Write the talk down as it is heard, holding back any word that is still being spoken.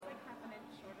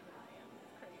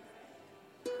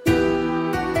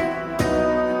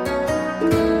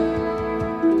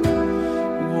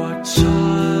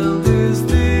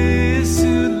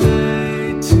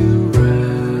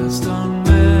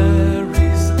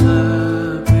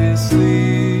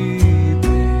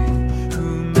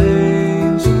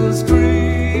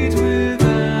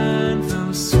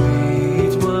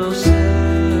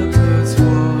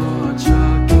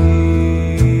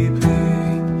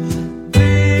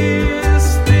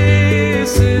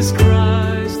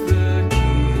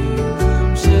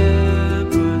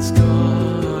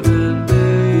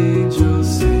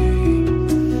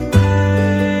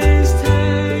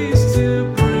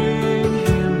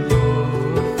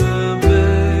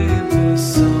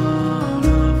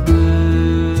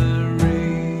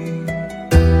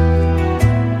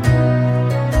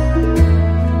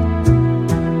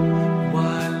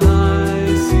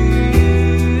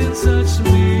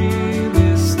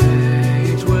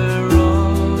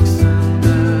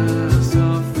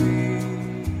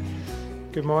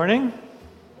morning.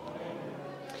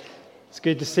 It's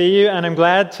good to see you, and I'm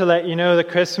glad to let you know that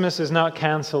Christmas is not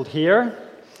cancelled here.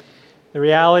 The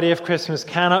reality of Christmas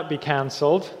cannot be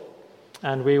cancelled,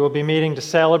 and we will be meeting to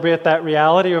celebrate that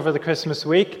reality over the Christmas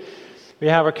week. We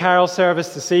have our carol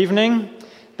service this evening.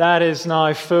 That is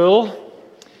now full.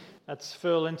 That's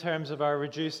full in terms of our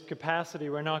reduced capacity.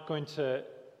 We're not going to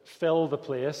fill the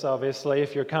place, obviously.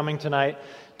 If you're coming tonight,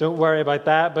 don't worry about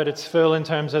that, but it's full in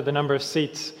terms of the number of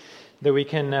seats that we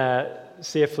can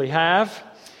safely have.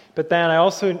 But then I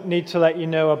also need to let you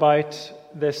know about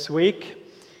this week.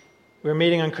 We're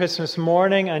meeting on Christmas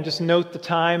morning, and just note the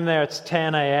time there. It's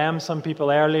 10 a.m. Some people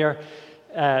earlier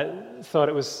thought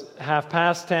it was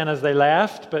 10:30 as they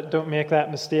left, but don't make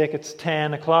that mistake. It's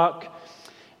 10 o'clock.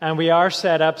 And we are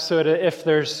set up so that if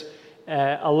there's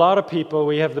a lot of people,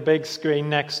 we have the big screen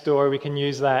next door. We can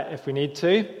use that if we need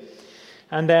to.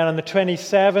 And then on the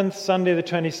 27th, Sunday the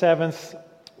 27th,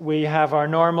 we have our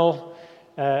normal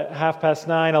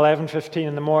 9:30, 11:15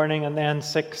 in the morning, and then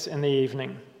 6 in the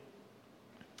evening.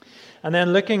 And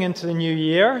then looking into the new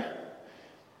year,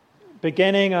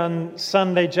 beginning on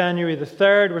Sunday, January the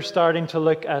 3rd, we're starting to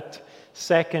look at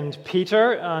 2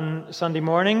 Peter on Sunday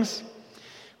mornings.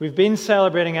 We've been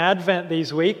celebrating Advent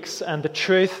these weeks and the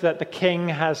truth that the King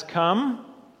has come.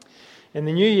 In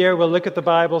the new year, we'll look at the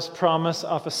Bible's promise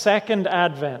of a second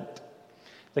Advent.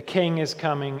 The King is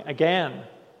coming again.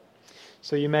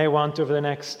 So you may want over the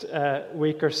next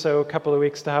week or so, a couple of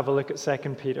weeks, to have a look at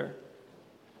 2 Peter.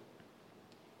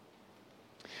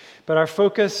 But our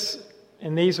focus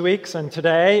in these weeks and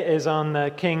today is on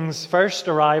the King's first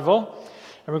arrival.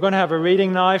 And we're going to have a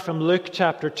reading now from Luke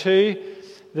chapter 2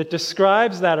 that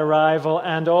describes that arrival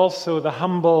and also the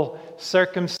humble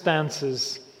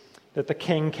circumstances that the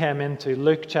King came into.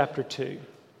 Luke chapter 2.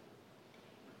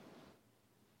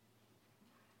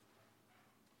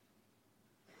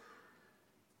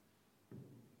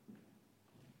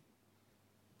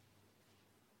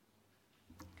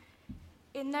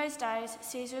 In those days,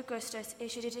 Caesar Augustus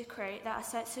issued a decree that a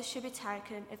census should be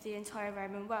taken of the entire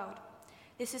Roman world.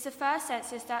 This was the first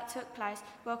census that took place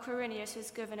while Quirinius was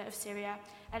governor of Syria,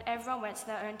 and everyone went to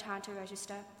their own town to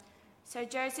register. So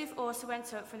Joseph also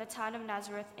went up from the town of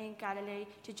Nazareth in Galilee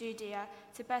to Judea,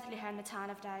 to Bethlehem, the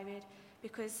town of David,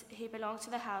 because he belonged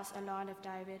to the house and line of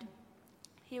David.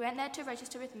 He went there to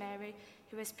register with Mary,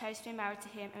 who was supposed to be married to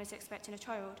him and was expecting a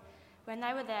child. When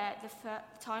they were there, the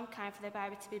time came for the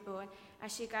baby to be born,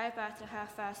 and she gave birth to her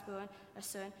firstborn, a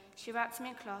son. She wrapped him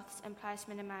in cloths and placed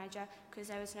him in a manger, because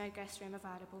there was no guest room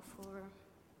available for her.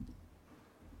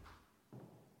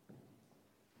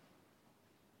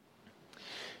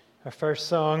 Our first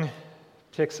song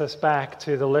takes us back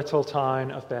to the little town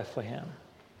of Bethlehem.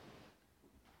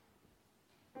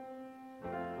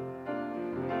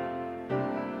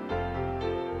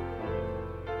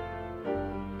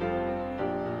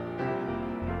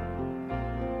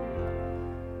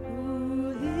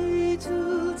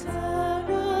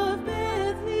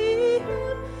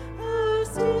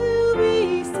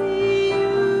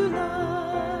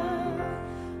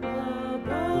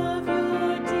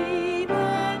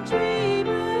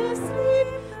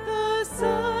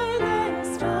 Silent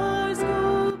stars go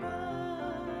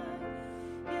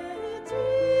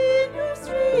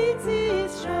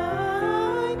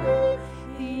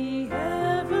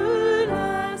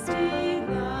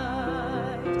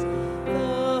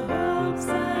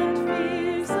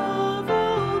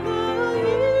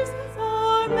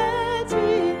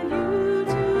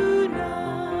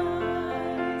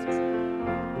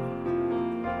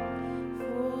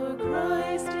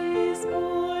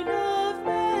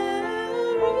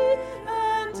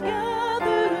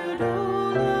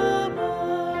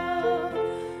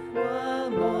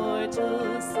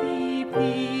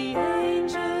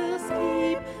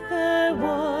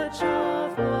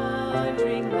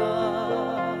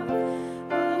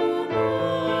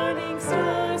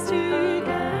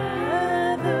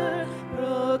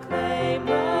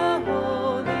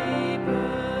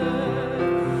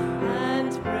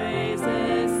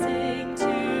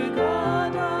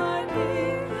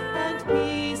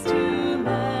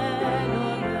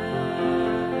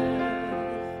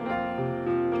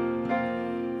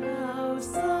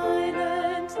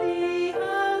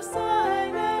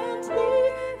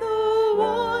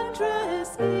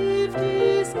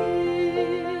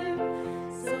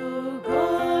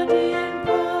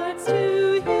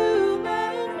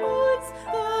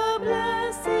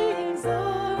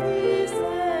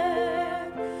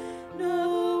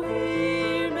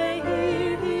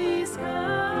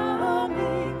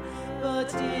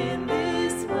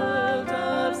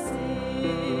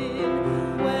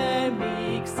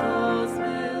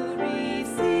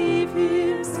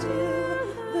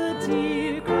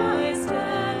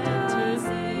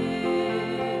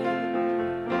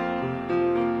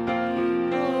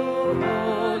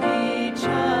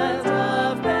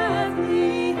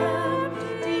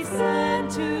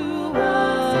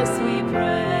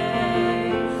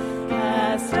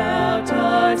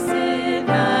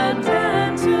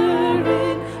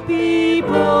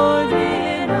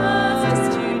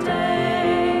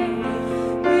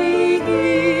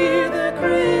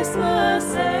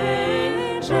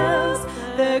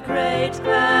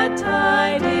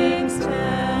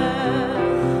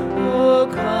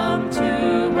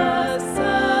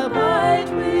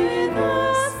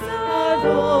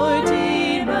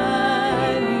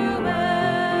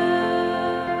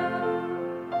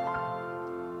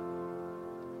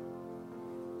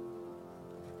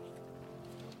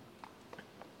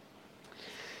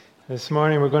This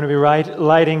morning we're going to be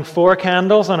lighting 4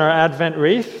 candles on our Advent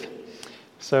wreath.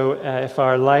 So if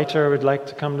our lighter would like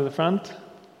to come to the front.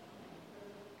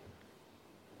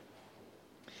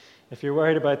 If you're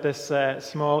worried about this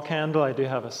small candle, I do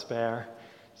have a spare.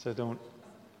 So don't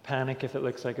panic if it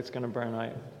looks like it's going to burn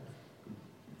out.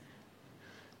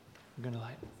 I'm going to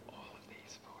light all of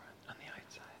these 4 on the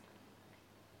outside.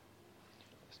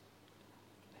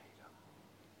 There you go.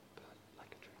 Put it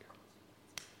like a trigger.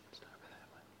 Start with that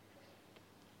one.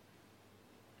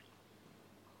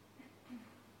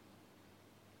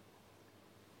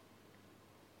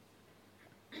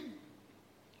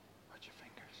 Watch your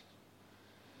fingers.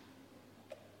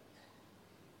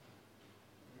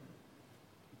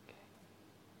 Okay.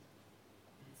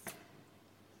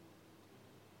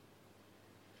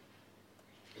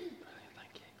 Brilliant,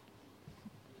 thank you.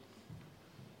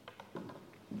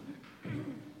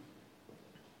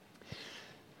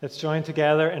 Let's join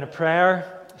together in a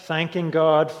prayer, thanking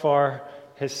God for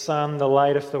His Son, the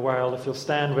light of the world. If you'll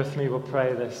stand with me, we'll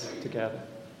pray this together.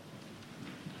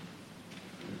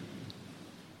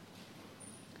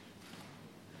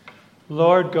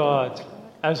 Lord God,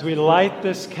 as we light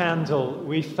this candle,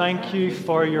 we thank you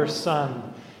for your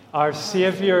Son, our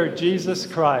Savior Jesus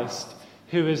Christ,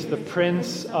 who is the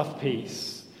Prince of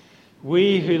Peace.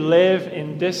 We who live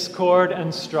in discord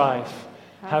and strife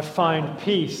have found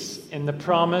peace in the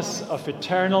promise of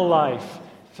eternal life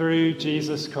through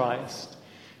Jesus Christ.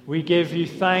 We give you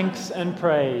thanks and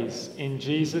praise in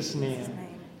Jesus' name.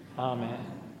 Amen.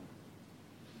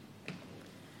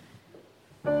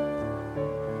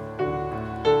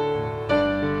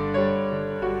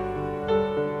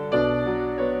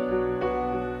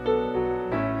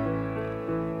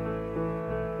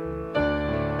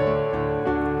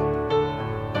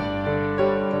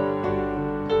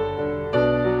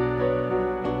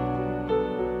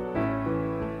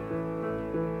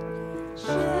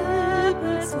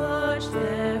 Shepherds watch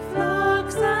their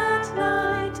flocks at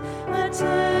night,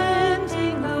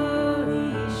 attending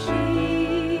lowly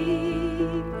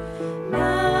sheep.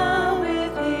 Now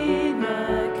within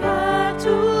a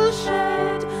cattle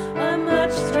shed, a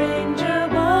much stranger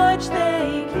watch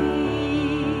they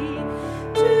keep.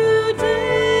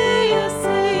 Today a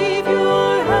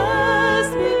Savior has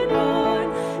been born,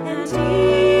 and He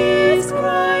is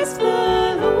Christ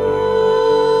the Lord.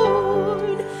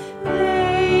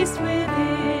 Placed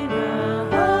within a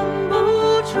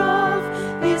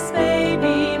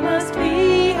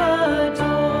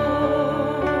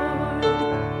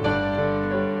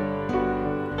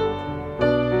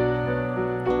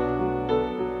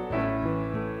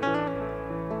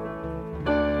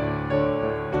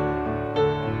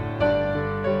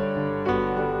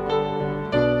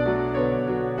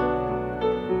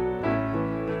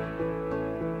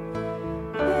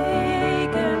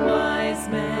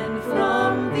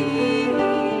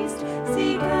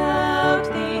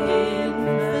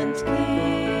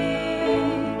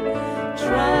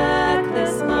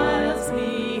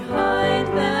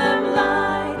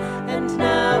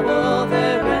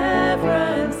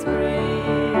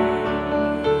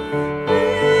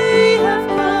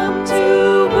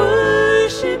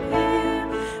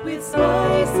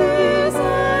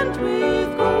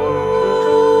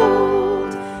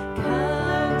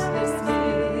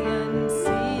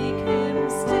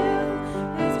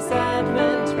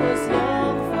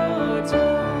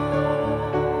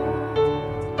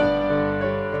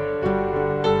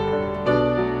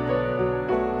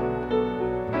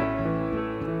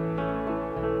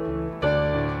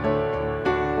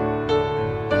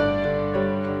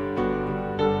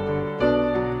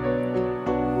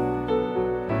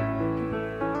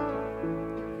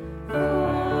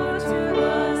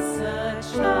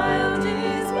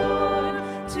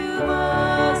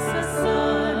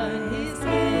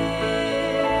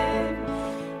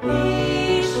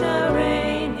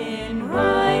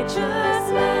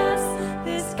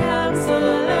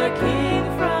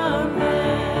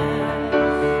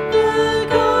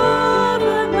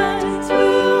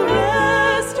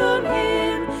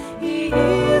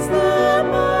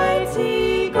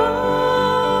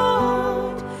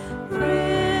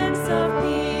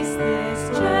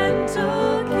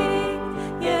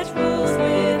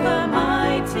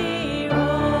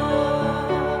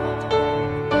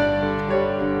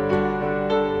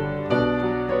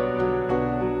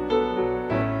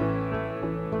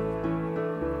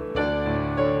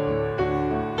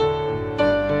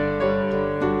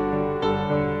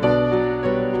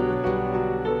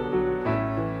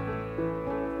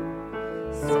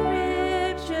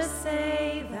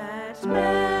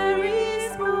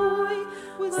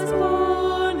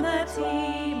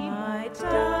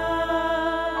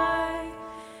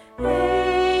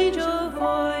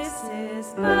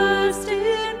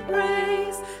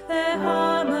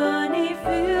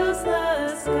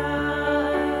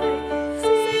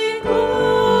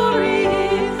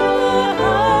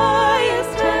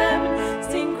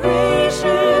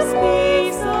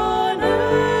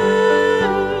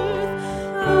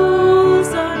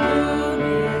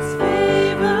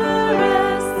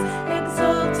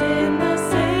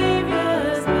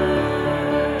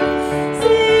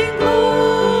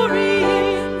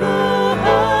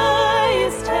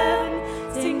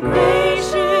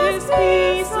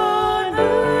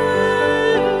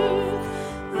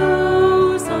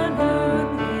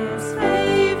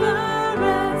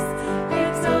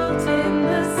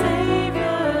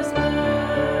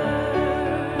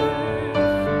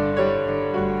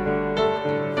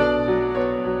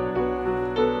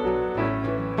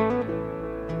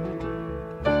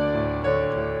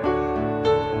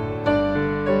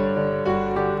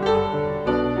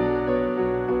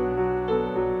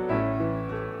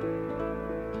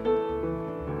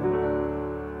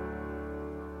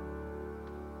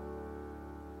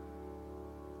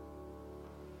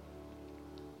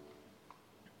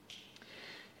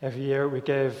Every year we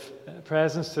give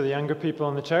presents to the younger people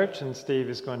in the church, and Steve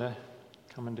is going to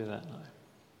come and do that now.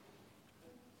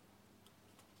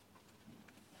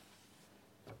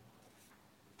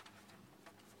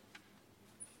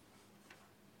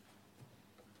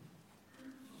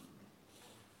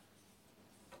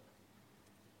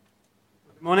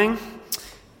 Morning.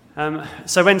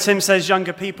 So when Tim says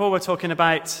younger people, we're talking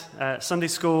about Sunday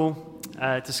School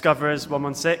Discoverers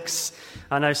 116.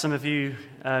 I know some of you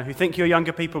who think you're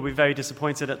younger people will be very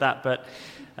disappointed at that, but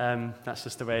that's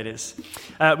just the way it is.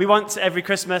 We want every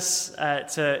Christmas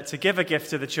to give a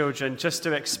gift to the children just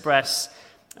to express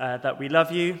that we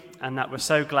love you and that we're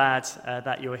so glad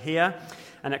that you're here.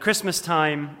 And at Christmas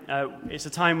time, it's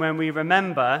a time when we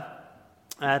remember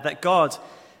that God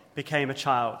became a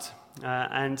child.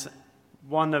 And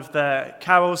one of the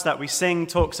carols that we sing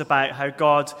talks about how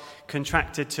God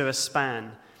contracted to a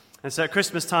span. And so at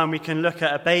Christmas time, we can look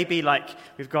at a baby like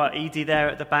we've got Edie there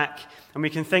at the back, and we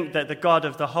can think that the God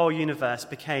of the whole universe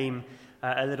became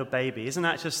a little baby. Isn't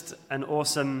that just an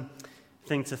awesome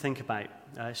thing to think about?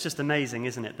 It's just amazing,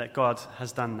 isn't it, that God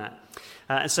has done that.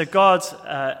 And so God,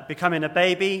 becoming a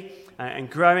baby and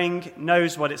growing,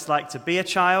 knows what it's like to be a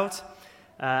child.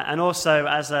 And also,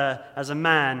 as a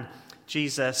man,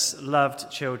 Jesus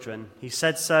loved children. He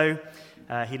said so.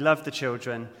 He loved the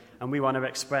children. And we want to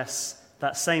express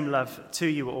that same love to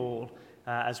you all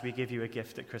as we give you a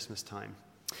gift at Christmas time.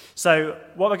 So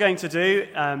what we're going to do,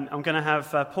 I'm going to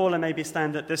have Paula maybe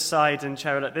stand at this side and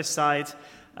Cheryl at this side.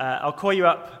 I'll call you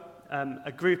up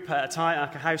a group at a time,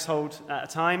 like a household at a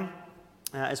time,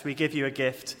 as we give you a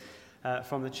gift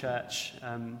from the church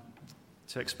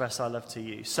to express our love to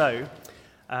you. So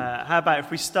how about if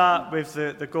we start with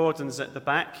the Gordons at the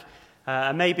back?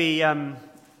 Maybe,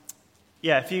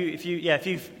 if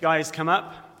you guys come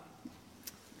up.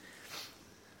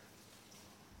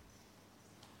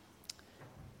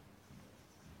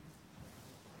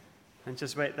 And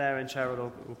just wait there, and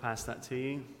Cheryl will pass that to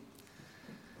you.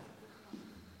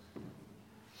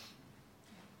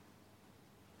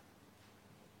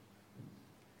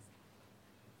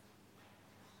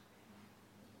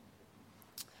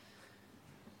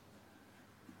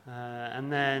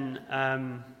 And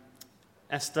then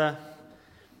Esther.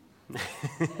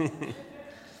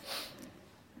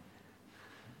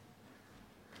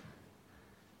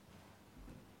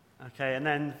 Okay, and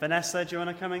then Vanessa, do you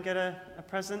want to come and get a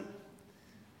present?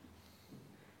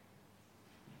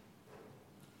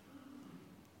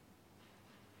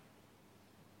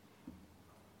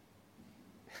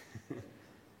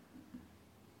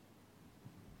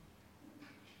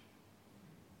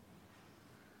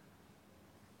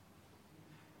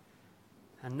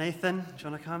 And Nathan, do you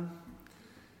want to come?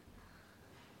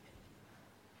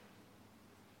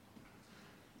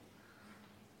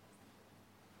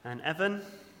 And Evan?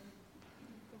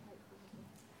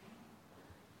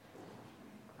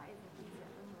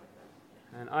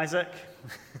 And Isaac?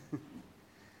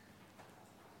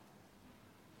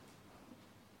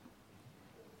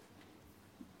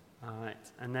 All right.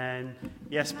 And then,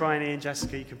 yes, Bryony and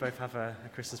Jessica, you can both have a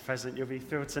Christmas present. You'll be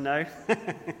thrilled to know.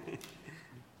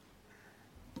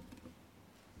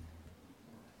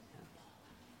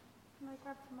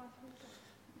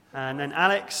 And then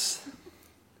Alex.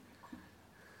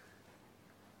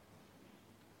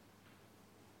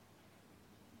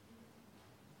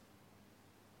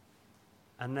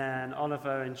 And then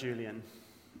Oliver and Julian.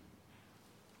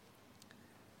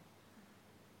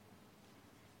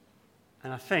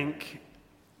 And I think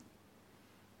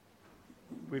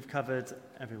we've covered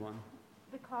everyone.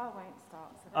 The car won't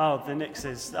start. So the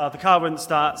Nixes. The car wouldn't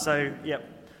start, so, yep,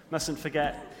 mustn't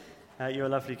forget you're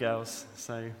lovely girls.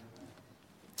 So.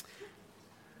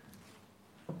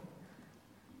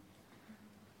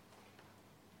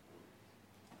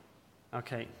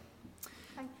 Okay.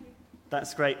 Thank you.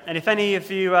 That's great. And if any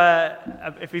of you,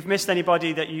 if we've missed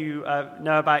anybody that you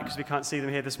know about because we can't see them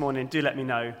here this morning, do let me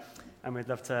know, and we'd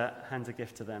love to hand a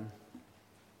gift to them.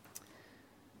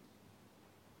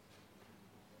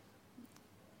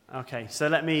 Okay, so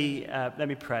let me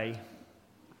pray.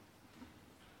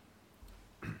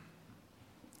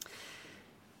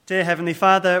 Dear Heavenly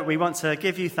Father, we want to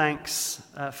give you thanks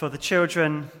for the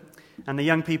children and the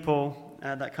young people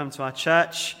that come to our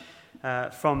church.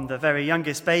 From the very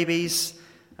youngest babies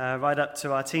right up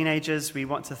to our teenagers, we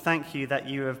want to thank you that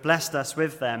you have blessed us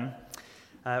with them.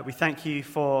 We thank you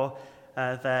for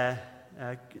their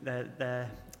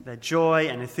joy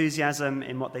and enthusiasm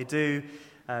in what they do.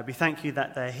 We thank you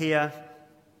that they're here,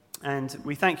 and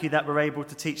we thank you that we're able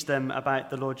to teach them about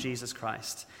the Lord Jesus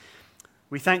Christ.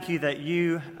 We thank you that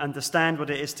you understand what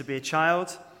it is to be a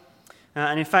child.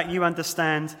 And in fact, you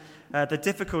understand the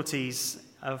difficulties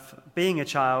of being a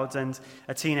child and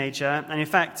a teenager. And in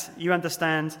fact, you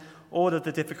understand all of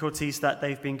the difficulties that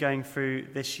they've been going through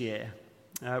this year.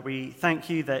 We thank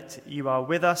you that you are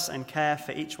with us and care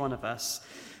for each one of us.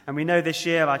 And we know this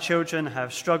year our children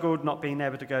have struggled not being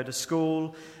able to go to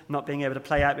school, not being able to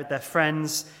play out with their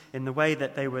friends in the way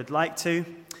that they would like to.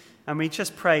 And we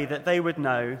just pray that they would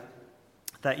know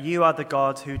that you are the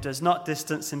God who does not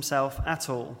distance himself at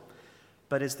all,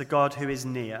 but is the God who is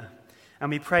near.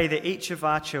 And we pray that each of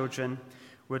our children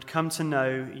would come to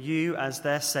know you as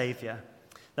their Saviour,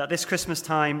 that this Christmas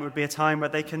time would be a time where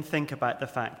they can think about the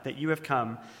fact that you have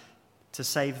come to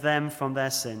save them from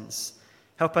their sins.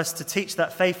 Help us to teach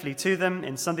that faithfully to them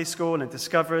in Sunday school and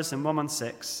Discoverers and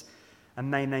 116, and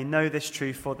may they know this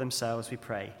truth for themselves, we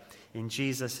pray. In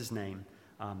Jesus' name,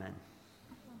 amen.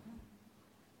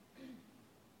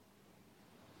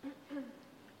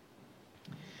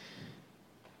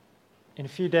 In a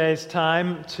few days'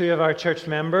 time, 2 of our church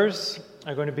members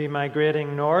are going to be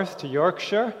migrating north to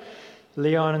Yorkshire,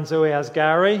 Leon and Zoe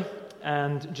Asgari,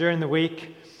 and during the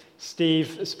week,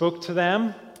 Steve spoke to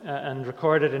them and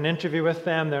recorded an interview with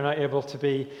them. They're not able to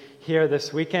be here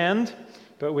this weekend,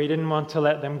 but we didn't want to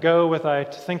let them go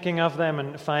without thinking of them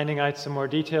and finding out some more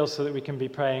details so that we can be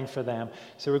praying for them.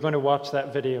 So we're going to watch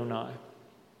that video now.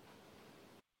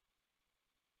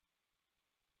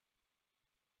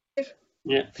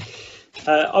 Yeah.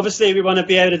 Obviously, we want to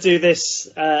be able to do this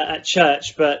at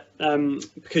church, but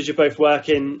because you're both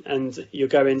working and you're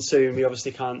going soon, we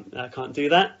obviously can't do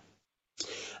that.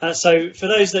 So, for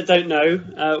those that don't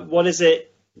know, what is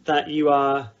it that you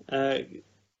are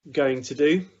going to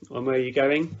do, and where are you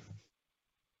going? Do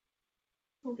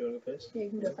you want to go first? You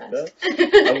can go first.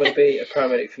 I'm going to be a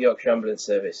paramedic for Yorkshire Ambulance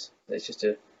Service. It's just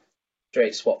a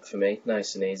straight swap for me,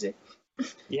 nice and easy.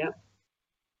 Yeah.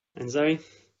 And Zoe?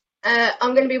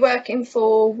 I'm going to be working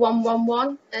for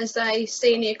 111 as a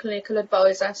senior clinical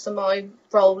advisor, so my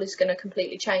role is going to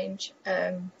completely change.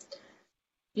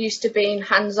 Used to being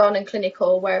hands-on and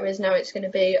clinical, whereas now it's going to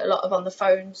be a lot of on the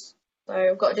phones. So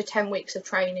I've got to do 10 weeks of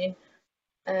training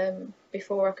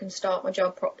before I can start my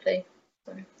job properly.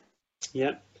 So.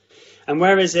 Yeah. And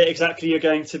where is it exactly you're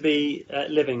going to be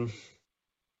living?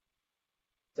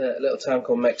 A little town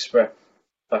called Mexborough,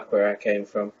 back where I came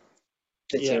from.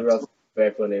 City of Rotherham, for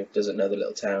everyone who doesn't know the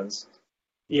little towns.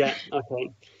 Yeah,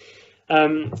 okay.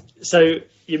 So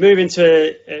you move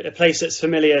into a place that's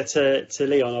familiar to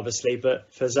Leon, obviously,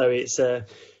 but for Zoe it's a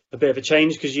bit of a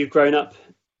change because you've grown up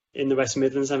in the West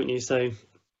Midlands, haven't you? So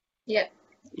Yeah.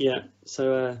 Yeah,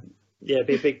 so it'd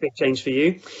be a big change for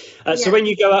you. Yeah. So when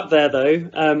you go up there,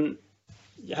 though,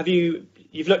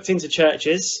 you've looked into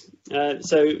churches?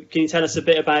 So can you tell us a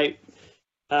bit about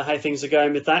how things are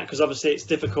going with that? Because obviously it's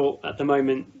difficult at the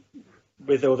moment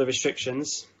with all the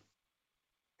restrictions.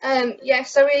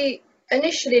 So we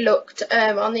initially looked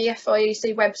on the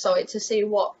FIEC website to see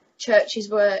what churches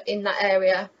were in that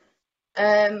area.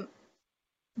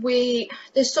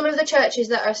 There's some of the churches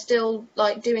that are still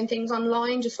like doing things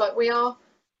online, just like we are.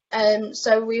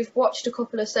 So we've watched a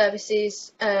couple of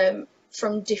services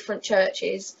from different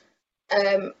churches,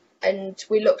 and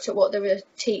we looked at what they were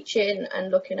teaching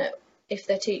and looking at if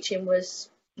their teaching was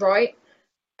right.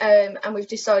 And we've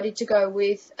decided to go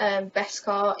with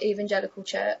Beskar Evangelical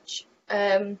Church.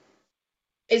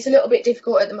 It's a little bit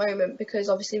difficult at the moment because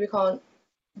obviously we can't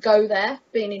go there,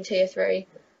 being in Tier 3,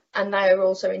 and they are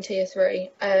also in Tier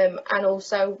 3. And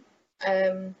also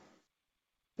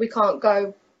we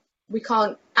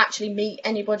can't actually meet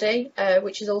anybody,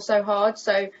 which is also hard.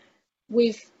 So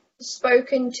we've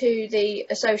spoken to the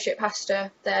associate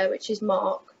pastor there, which is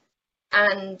Mark,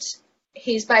 and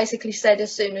he's basically said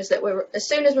as soon as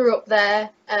we're up there,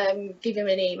 give him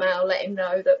an email, let him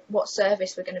know that what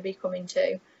service we're going to be coming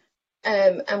to,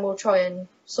 and we'll try and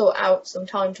sort out some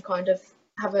time to kind of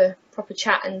have a proper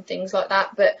chat and things like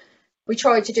that. But we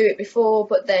tried to do it before,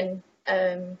 but then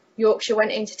Yorkshire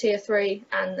went into Tier 3,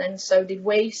 and then so did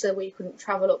we, so we couldn't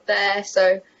travel up there.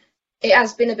 So it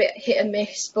has been a bit hit and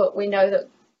miss, but we know that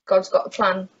God's got a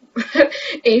plan.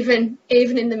 even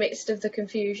in the midst of the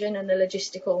confusion and the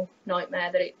logistical nightmare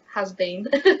that it has been.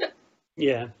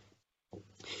 Yeah,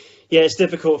 it's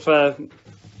difficult for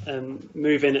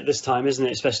moving at this time, isn't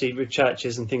it? Especially with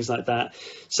churches and things like that.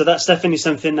 So that's definitely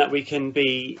something that we can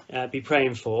be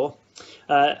praying for.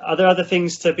 Are there other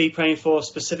things to be praying for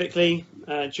specifically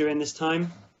during this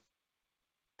time?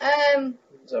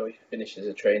 Zoe finishes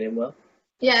her training well.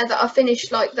 Yeah, that I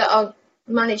finished, like that I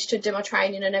managed to do my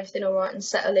training and everything all right and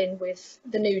settle in with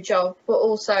the new job, but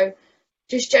also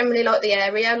just generally like the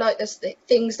area, like there's the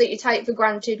things that you take for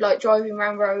granted, like driving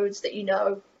around roads that you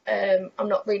know, I'm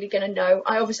not really going to know.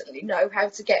 I obviously know how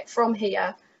to get from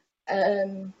here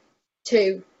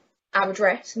to our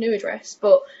new address,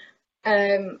 but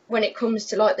when it comes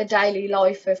to like the daily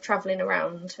life of travelling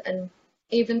around and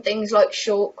even things like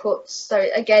shortcuts, so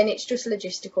again, it's just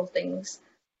logistical things,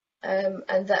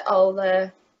 and that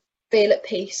I'll feel at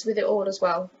peace with it all as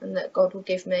well, and that God will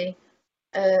give me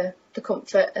the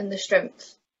comfort and the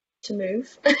strength to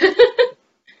move.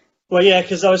 Well, yeah,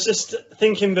 because I was just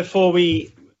thinking before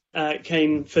we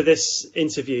came for this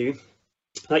interview,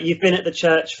 like you've been at the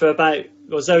church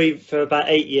Zoe for about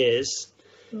 8 years,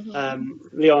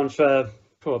 Leon for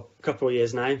a couple of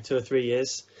years now, 2 or 3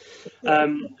 years.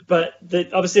 But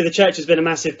obviously the church has been a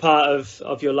massive part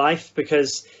of your life,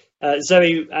 because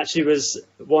Zoe actually was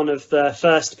one of the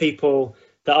first people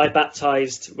that I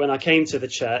baptized when I came to the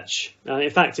church. In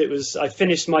fact, I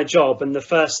finished my job, and the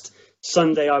first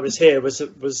Sunday I was here was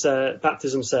a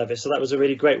baptism service. So that was a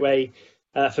really great way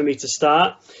for me to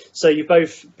start. So you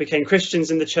both became Christians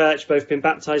in the church, both been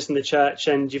baptized in the church,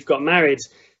 and you've got married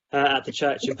at the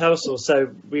church in Pelsall.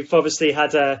 So we've obviously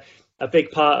had a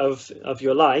big part of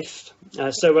your life.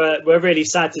 So we're really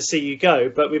sad to see you go,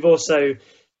 but we've also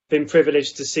been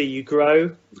privileged to see you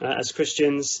grow as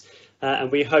Christians,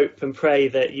 and we hope and pray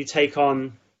that you take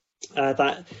on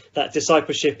that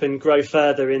discipleship and grow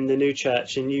further in the new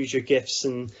church and use your gifts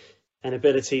and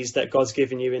abilities that God's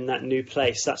given you in that new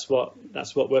place. That's what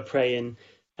we're praying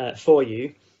for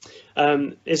you.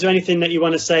 Is there anything that you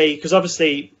want to say? Because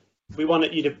obviously we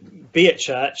want you to be at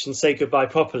church and say goodbye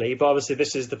properly, but obviously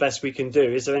this is the best we can do.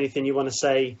 Is there anything you want to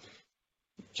say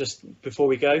just before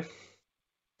we go?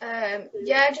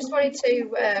 Yeah, I just wanted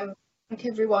to thank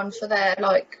everyone for their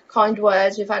kind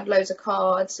words. We've had loads of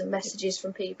cards and messages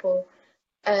from people,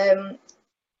 and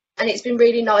it's been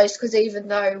really nice, because even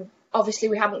though obviously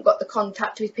we haven't got the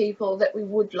contact with people that we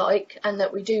would like and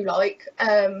that we do like,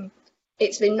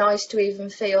 it's been nice to even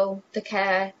feel the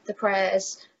care, the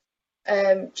prayers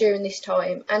during this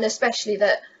time, and especially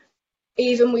that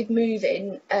even with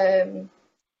moving,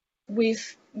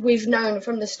 we've known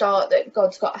from the start that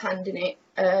God's got a hand in it.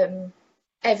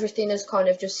 Everything has kind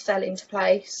of just fell into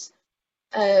place.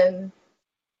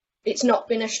 It's not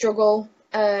been a struggle,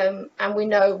 and we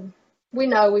know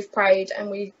we've prayed, and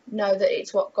we know that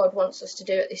it's what God wants us to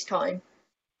do at this time.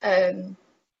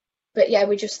 But yeah,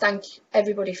 we just thank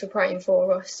everybody for praying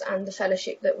for us and the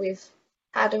fellowship that we've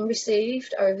had and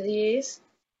received over the years.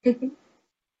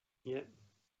 Yeah.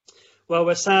 Well,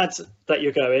 we're sad that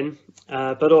you're going,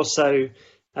 but also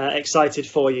excited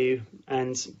for you,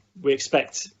 and we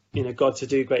expect God to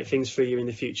do great things for you in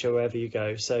the future wherever you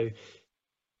go. So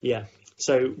yeah,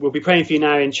 so we'll be praying for you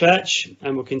now in church,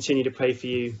 and we'll continue to pray for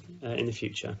you in the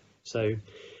future. So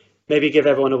maybe give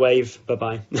everyone a wave.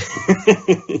 Bye-bye.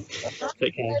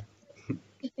 Take care.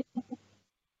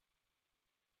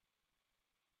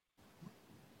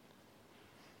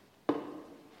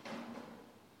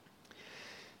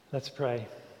 Let's pray.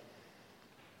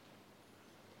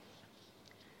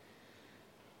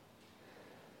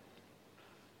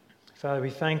 Father, we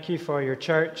thank you for your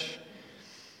church,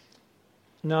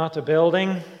 not a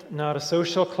building, not a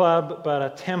social club, but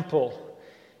a temple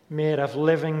made of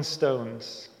living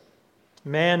stones.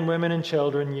 Men, women, and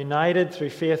children united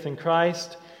through faith in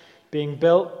Christ, being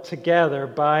built together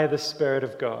by the Spirit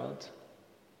of God.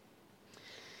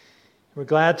 We're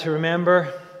glad to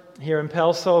remember here in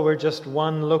Pelsall, we're just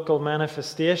one local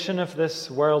manifestation of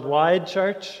this worldwide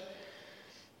church.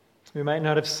 We might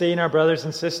not have seen our brothers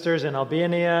and sisters in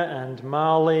Albania and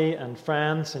Mali and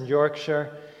France and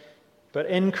Yorkshire, but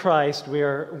in Christ we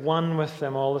are one with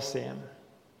them all the same.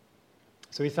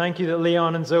 So we thank you that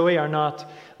Leon and Zoe are not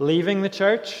leaving the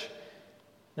church.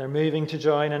 They're moving to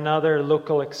join another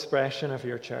local expression of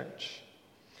your church.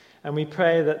 And we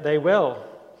pray that they will.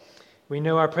 We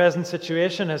know our present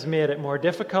situation has made it more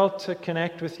difficult to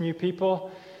connect with new people.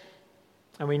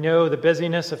 And we know the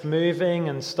busyness of moving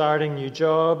and starting new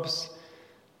jobs,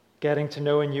 getting to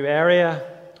know a new area,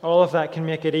 all of that can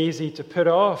make it easy to put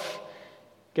off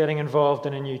getting involved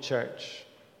in a new church.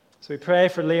 So we pray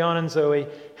for Leon and Zoe,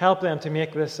 help them to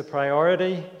make this a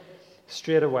priority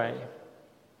straight away.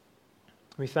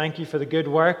 We thank you for the good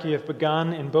work you have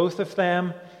begun in both of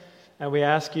them, and we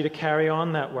ask you to carry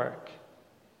on that work.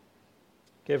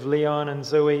 Give Leon and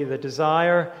Zoe the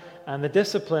desire and the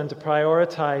discipline to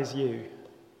prioritize you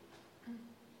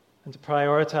and to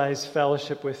prioritize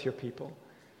fellowship with your people.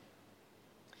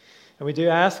 And we do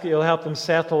ask that you'll help them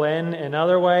settle in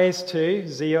other ways too.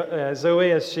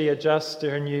 Zoe, as she adjusts to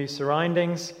her new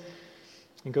surroundings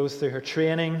and goes through her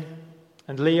training,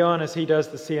 and Leon, as he does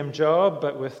the same job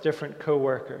but with different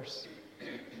co-workers.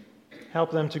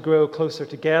 Help them to grow closer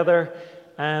together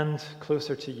and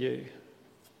closer to you.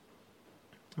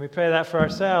 We pray that for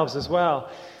ourselves as well.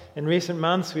 In recent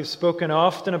months, we've spoken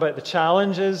often about the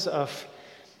challenges of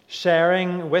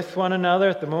sharing with one another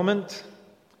at the moment,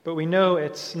 but we know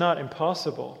it's not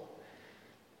impossible.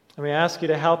 And we ask you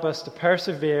to help us to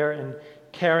persevere in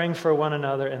caring for one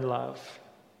another in love.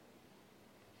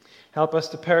 Help us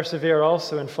to persevere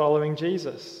also in following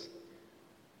Jesus.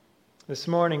 This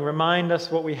morning, remind us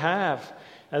what we have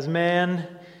as men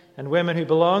and women who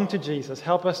belong to Jesus.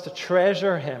 Help us to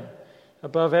treasure him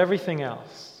above everything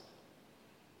else,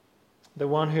 the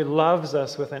one who loves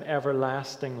us with an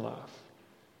everlasting love.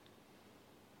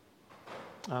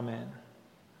 Amen.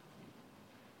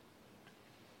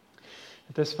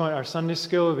 At this point, our Sunday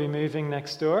school will be moving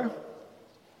next door.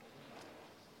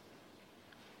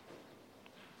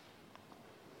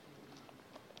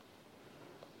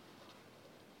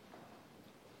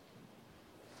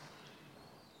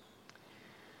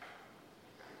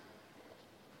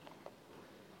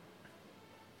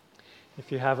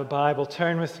 If you have a Bible,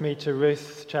 turn with me to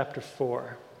Ruth chapter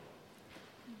 4.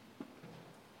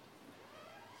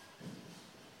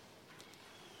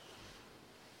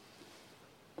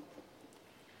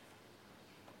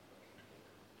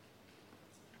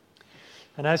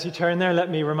 And as you turn there, let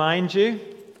me remind you,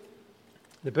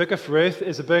 the book of Ruth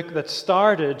is a book that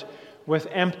started with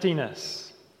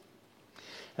emptiness.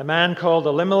 A man called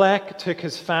Elimelech took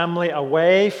his family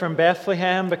away from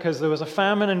Bethlehem because there was a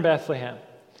famine in Bethlehem.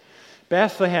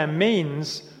 Bethlehem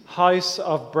means house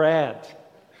of bread,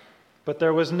 but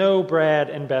there was no bread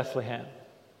in Bethlehem.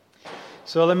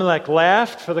 So Elimelech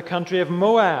left for the country of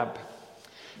Moab.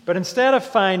 But instead of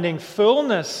finding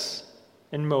fullness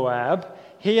in Moab,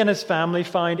 he and his family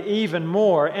found even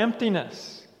more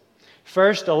emptiness.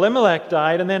 First, Elimelech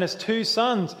died, and then his two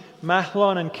sons,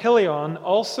 Mahlon and Chilion,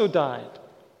 also died.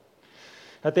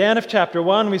 At the end of chapter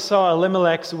 1, we saw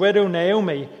Elimelech's widow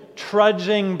Naomi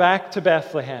trudging back to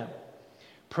Bethlehem,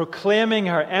 proclaiming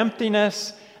her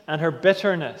emptiness and her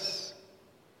bitterness.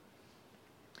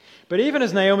 But even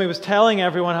as Naomi was telling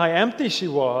everyone how empty she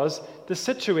was, the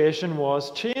situation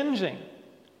was changing.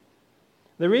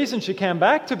 The reason she came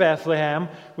back to Bethlehem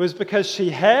was because she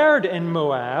heard in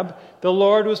Moab the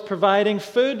Lord was providing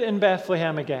food in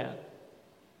Bethlehem again.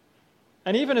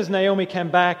 And even as Naomi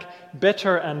came back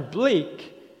bitter and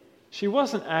bleak, she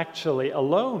wasn't actually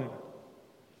alone.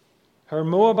 Her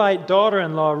Moabite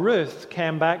daughter-in-law Ruth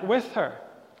came back with her.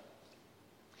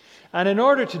 And in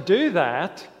order to do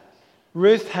that,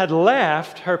 Ruth had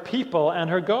left her people and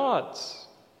her gods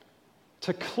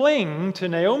to cling to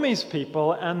Naomi's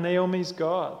people and Naomi's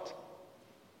God.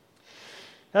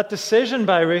 That decision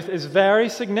by Ruth is very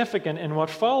significant in what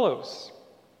follows.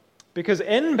 Because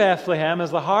in Bethlehem,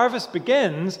 as the harvest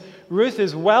begins, Ruth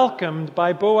is welcomed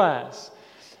by Boaz.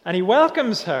 And he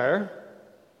welcomes her.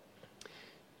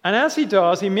 And as he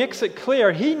does, he makes it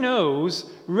clear he knows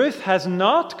Ruth has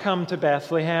not come to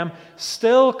Bethlehem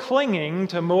still clinging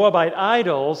to Moabite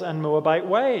idols and Moabite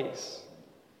ways.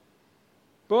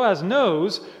 Boaz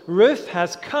knows Ruth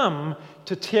has come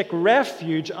to take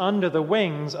refuge under the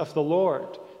wings of the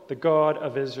Lord, the God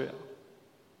of Israel.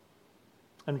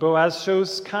 And Boaz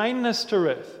shows kindness to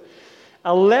Ruth,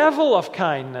 a level of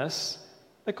kindness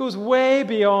that goes way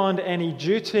beyond any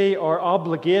duty or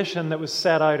obligation that was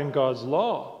set out in God's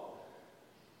law.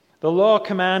 The law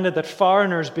commanded that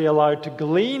foreigners be allowed to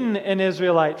glean in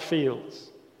Israelite fields.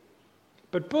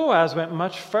 But Boaz went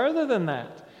much further than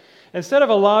that. Instead of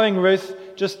allowing Ruth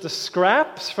just the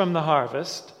scraps from the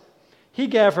harvest, he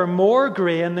gave her more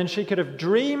grain than she could have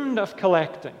dreamed of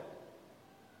collecting.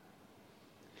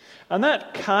 And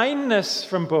that kindness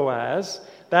from Boaz,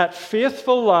 that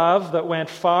faithful love that went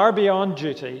far beyond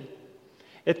duty,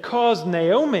 it caused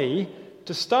Naomi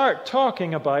to start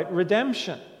talking about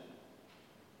redemption.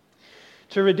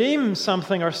 To redeem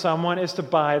something or someone is to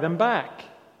buy them back.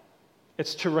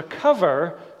 It's to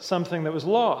recover something that was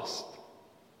lost.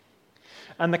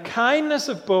 And the kindness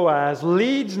of Boaz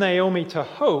leads Naomi to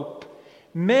hope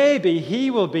maybe he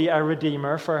will be a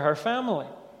redeemer for her family.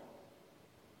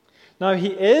 Now, he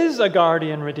is a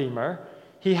guardian redeemer.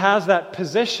 He has that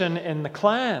position in the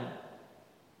clan.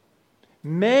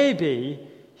 Maybe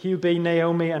he'll be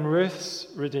Naomi and Ruth's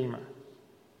redeemer.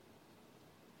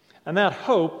 And that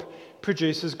hope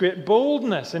produces great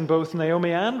boldness in both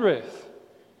Naomi and Ruth.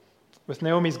 With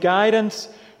Naomi's guidance,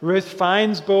 Ruth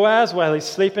finds Boaz while he's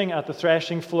sleeping at the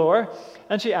threshing floor,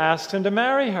 and she asks him to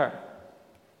marry her.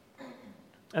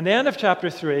 And the end of chapter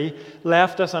 3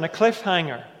 left us on a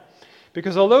cliffhanger,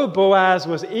 because although Boaz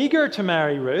was eager to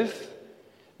marry Ruth,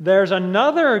 there's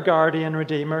another guardian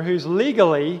redeemer who's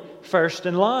legally first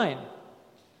in line.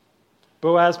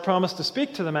 Boaz promised to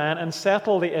speak to the man and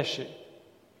settle the issue.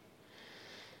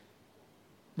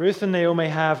 Ruth and Naomi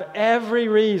have every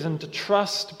reason to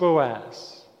trust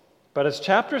Boaz. But as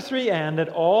chapter 3 ended,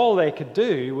 all they could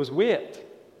do was wait.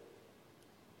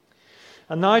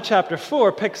 And now chapter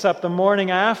 4 picks up the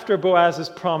morning after Boaz's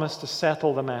promise to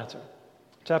settle the matter.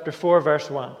 Chapter 4, verse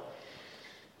 1.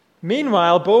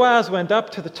 Meanwhile, Boaz went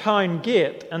up to the town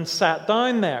gate and sat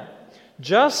down there,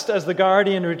 just as the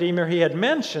guardian redeemer he had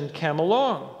mentioned came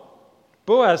along.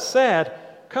 Boaz said,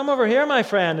 "Come over here, my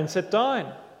friend, and sit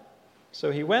down." So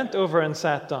he went over and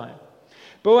sat down.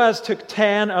 Boaz took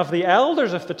 10 of the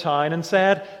elders of the town and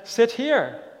said, "Sit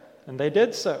here." And they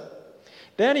did so.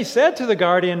 Then he said to the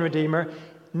guardian redeemer,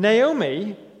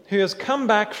 "Naomi, who has come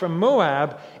back from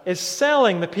Moab, is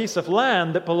selling the piece of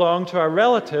land that belonged to our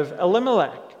relative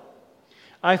Elimelech.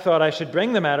 I thought I should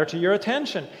bring the matter to your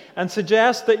attention and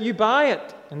suggest that you buy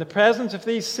it in the presence of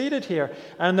these seated here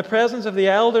and in the presence of the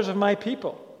elders of my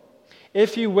people.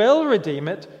 If you will redeem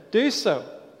it, do so.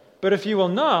 But if you will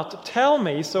not, tell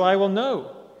me so I will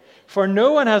know. For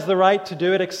no one has the right to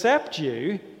do it except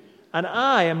you, and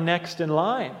I am next in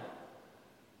line."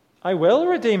 "I will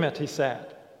redeem it," he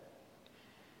said.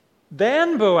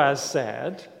 Then Boaz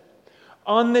said,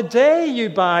 "On the day you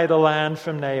buy the land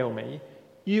from Naomi,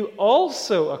 you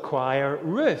also acquire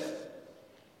Ruth,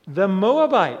 the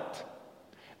Moabite,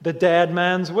 the dead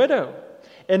man's widow,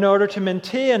 in order to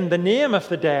maintain the name of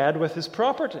the dead with his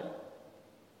property."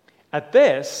 At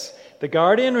this, the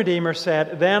guardian redeemer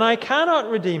said, "Then I cannot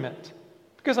redeem it,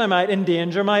 because I might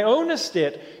endanger my own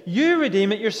estate. You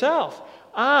redeem it yourself.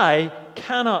 I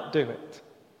cannot do it."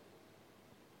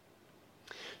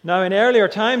 Now, in earlier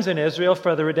times in Israel,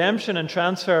 for the redemption and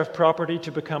transfer of property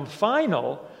to become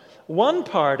final, one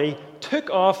party took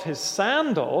off his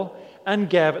sandal and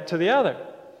gave it to the other.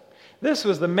 This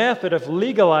was the method of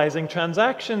legalizing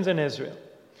transactions in Israel.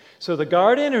 So the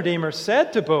guardian redeemer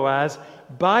said to Boaz,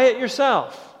 "Buy it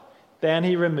yourself." Then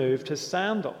he removed his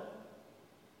sandal.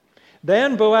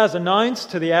 Then Boaz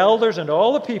announced to the elders and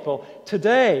all the people,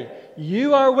 "Today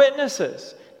you are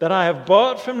witnesses that I have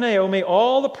bought from Naomi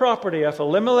all the property of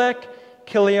Elimelech,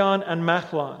 Kilion, and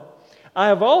Mahlon. I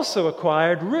have also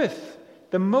acquired Ruth,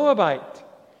 the Moabite,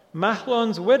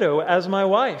 Mahlon's widow, as my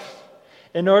wife,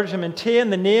 in order to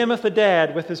maintain the name of the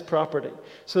dead with his property,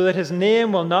 so that his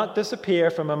name will not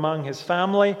disappear from among his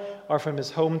family or from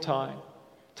his hometown.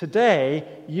 Today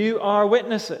you are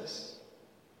witnesses."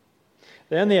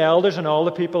 Then the elders and all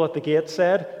the people at the gate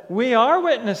said, "We are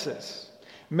witnesses.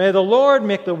 May the Lord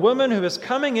make the woman who is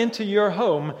coming into your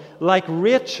home like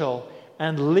Rachel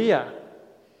and Leah,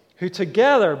 who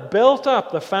together built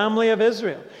up the family of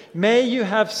Israel. May you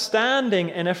have standing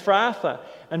in Ephrathah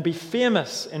and be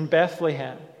famous in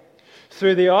Bethlehem.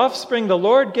 Through the offspring the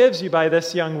Lord gives you by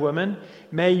this young woman,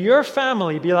 may your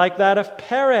family be like that of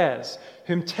Perez,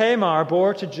 whom Tamar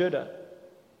bore to Judah."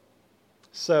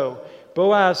 So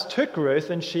Boaz took Ruth,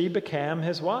 and she became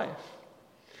his wife.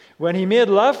 When he made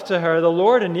love to her, the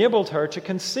Lord enabled her to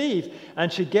conceive,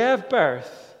 and she gave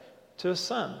birth to a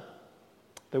son.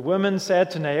 The woman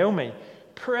said to Naomi,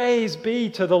 "Praise be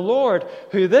to the Lord,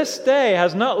 who this day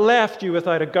has not left you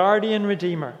without a guardian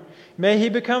redeemer. May he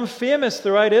become famous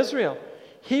throughout Israel.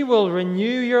 He will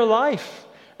renew your life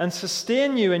and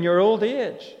sustain you in your old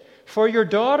age. For your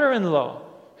daughter-in-law,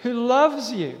 who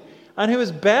loves you and who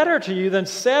is better to you than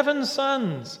 7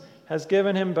 sons, has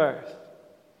given him birth."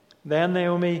 Then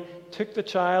Naomi took the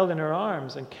child in her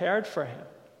arms and cared for him.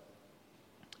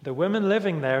 The women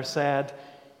living there said,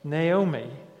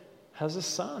 "Naomi has a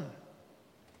son."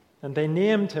 And they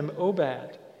named him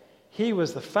Obed. He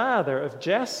was the father of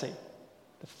Jesse,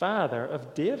 the father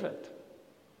of David.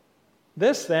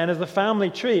 This then is the family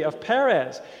tree of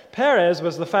Perez. Perez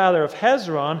was the father of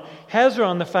Hezron,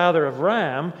 Hezron the father of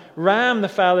Ram, Ram the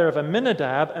father of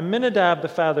Amminadab, Amminadab the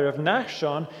father of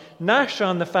Nahshon,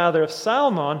 Nahshon the father of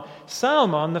Salmon,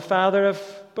 Salmon the father of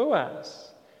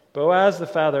Boaz, Boaz the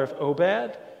father of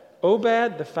Obed,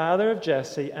 Obed the father of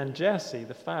Jesse, and Jesse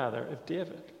the father of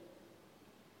David.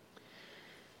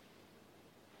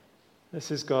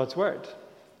 This is God's word.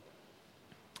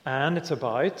 And it's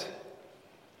about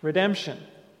redemption.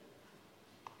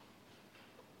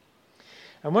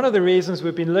 And one of the reasons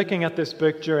we've been looking at this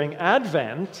book during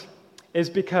Advent is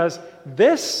because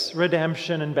this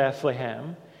redemption in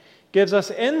Bethlehem gives us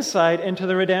insight into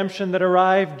the redemption that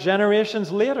arrived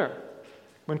generations later,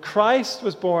 when Christ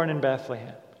was born in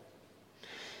Bethlehem.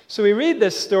 So we read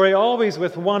this story always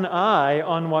with one eye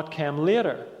on what came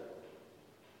later.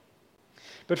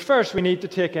 But first we need to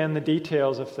take in the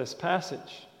details of this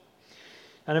passage.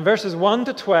 And in verses 1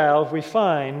 to 12, we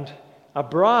find a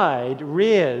bride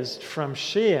raised from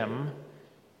shame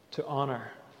to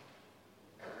honor.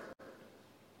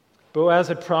 Boaz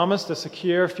had promised a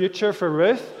secure future for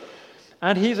Ruth,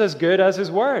 and he's as good as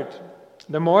his word.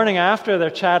 The morning after their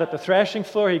chat at the threshing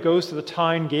floor, he goes to the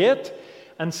town gate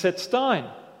and sits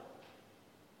down.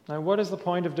 Now, what is the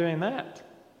point of doing that?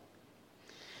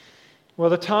 Well,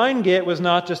 the town gate was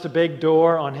not just a big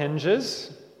door on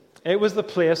hinges. It was the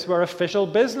place where official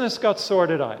business got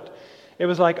sorted out. It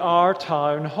was like our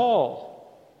town hall.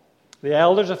 The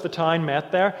elders of the town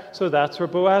met there, so that's where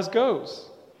Boaz goes.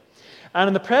 And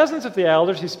in the presence of the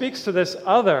elders, he speaks to this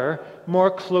other,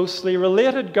 more closely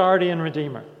related guardian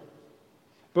redeemer.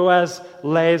 Boaz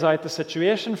lays out the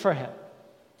situation for him.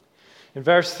 In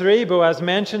verse 3, Boaz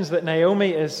mentions that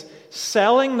Naomi is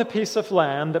selling the piece of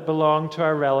land that belonged to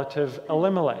our relative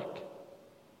Elimelech.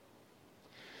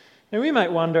 Now we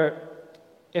might wonder,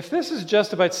 if this is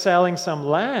just about selling some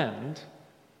land,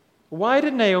 why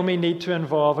did Naomi need to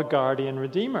involve a guardian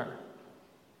redeemer?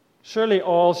 Surely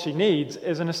all she needs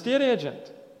is an estate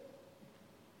agent.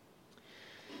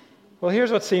 Well,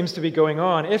 here's what seems to be going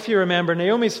on. If you remember,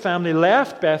 Naomi's family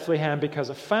left Bethlehem because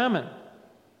of famine.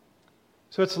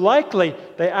 So it's likely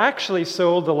they actually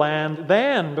sold the land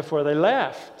then before they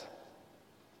left.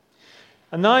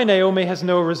 And now Naomi has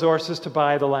no resources to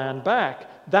buy the land back.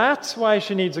 That's why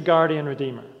she needs a guardian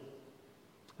redeemer.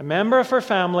 A member of her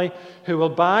family who will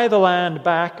buy the land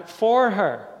back for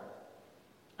her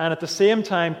and at the same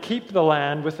time keep the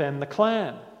land within the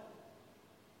clan.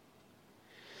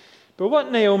 But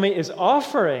what Naomi is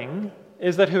offering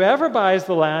is that whoever buys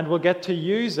the land will get to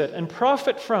use it and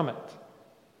profit from it,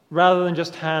 rather than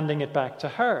just handing it back to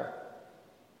her.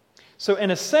 So in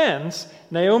a sense,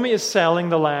 Naomi is selling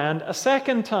the land a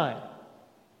second time.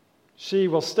 She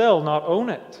will still not own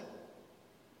it.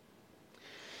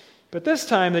 But this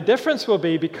time the difference will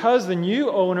be because the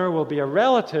new owner will be a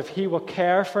relative, he will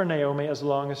care for Naomi as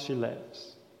long as she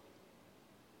lives.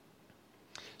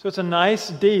 So it's a nice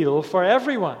deal for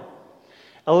everyone.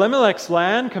 Elimelech's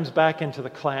land comes back into the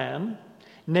clan,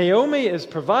 Naomi is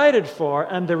provided for,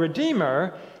 and the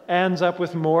Redeemer ends up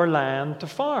with more land to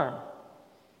farm.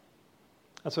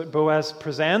 That's what Boaz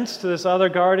presents to this other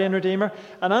guardian redeemer,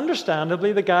 and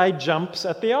understandably the guy jumps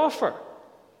at the offer.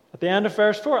 At the end of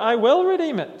verse 4, I will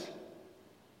redeem it.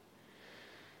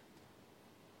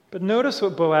 But notice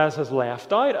what Boaz has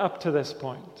left out up to this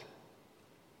point.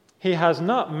 He has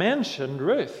not mentioned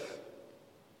Ruth.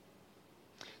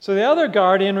 So the other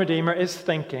guardian redeemer is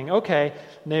thinking, okay,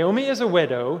 Naomi is a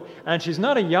widow, and she's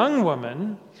not a young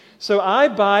woman, so I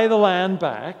buy the land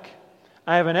back.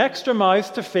 I have an extra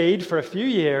mouth to feed for a few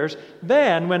years.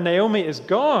 Then, when Naomi is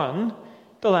gone,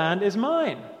 the land is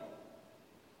mine.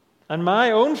 And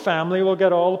my own family will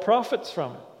get all the profits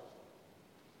from it.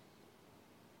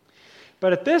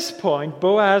 But at this point,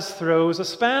 Boaz throws a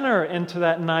spanner into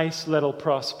that nice little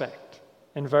prospect.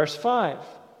 In verse 5,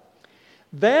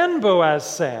 then Boaz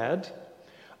said,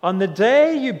 on the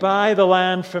day you buy the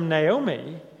land from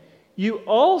Naomi, you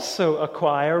also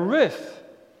acquire Ruth,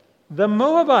 the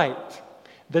Moabite,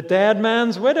 the dead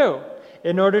man's widow,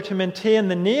 in order to maintain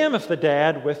the name of the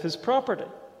dead with his property.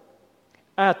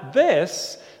 At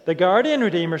this, the guardian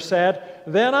redeemer said,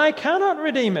 then I cannot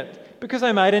redeem it, because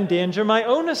I might endanger my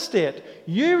own estate.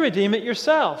 You redeem it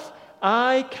yourself.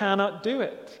 I cannot do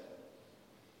it.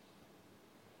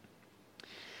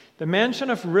 The mention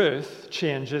of Ruth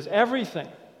changes everything.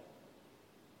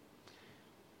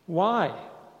 Why?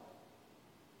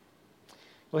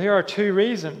 Well, here are two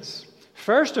reasons.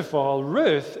 First of all,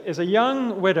 Ruth is a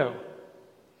young widow,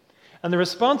 and the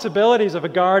responsibilities of a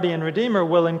guardian redeemer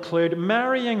will include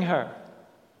marrying her.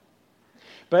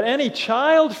 But any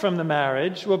child from the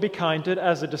marriage will be counted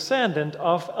as a descendant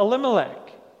of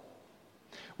Elimelech.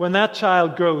 When that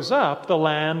child grows up, the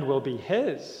land will be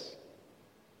his.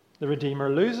 The Redeemer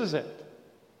loses it.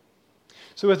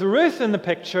 So with Ruth in the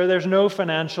picture, there's no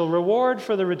financial reward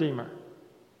for the Redeemer.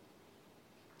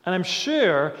 And I'm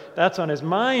sure that's on his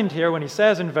mind here when he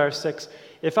says in verse 6,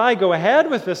 if I go ahead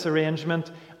with this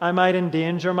arrangement, I might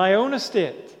endanger my own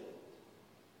estate.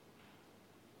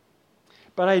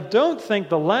 But I don't think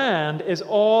the land is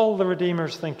all the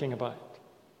Redeemer's thinking about.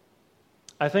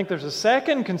 I think there's a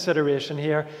second consideration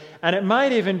here, and it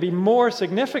might even be more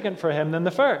significant for him than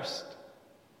the first.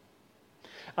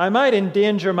 I might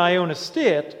endanger my own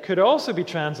estate could also be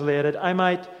translated, I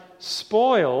might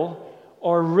spoil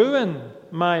or ruin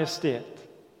my estate.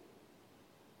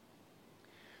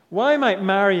 Why might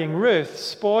marrying Ruth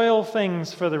spoil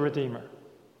things for the Redeemer?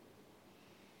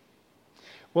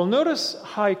 Well, notice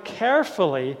how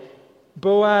carefully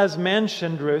Boaz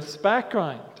mentioned Ruth's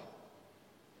background.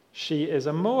 She is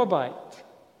a Moabite.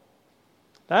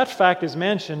 That fact is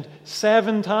mentioned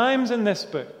 7 times in this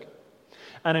book.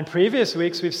 And in previous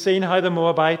weeks, we've seen how the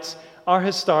Moabites are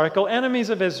historical enemies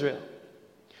of Israel.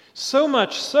 So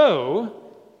much so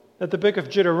that the book of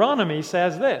Deuteronomy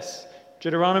says this,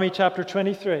 Deuteronomy chapter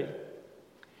 23.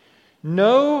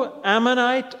 No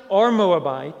Ammonite or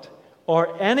Moabite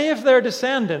or any of their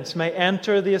descendants may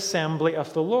enter the assembly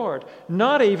of the Lord,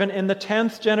 not even in the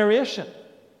 10th generation.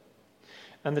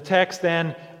 And the text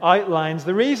then outlines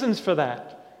the reasons for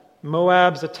that.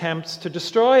 Moab's attempts to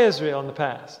destroy Israel in the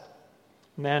past.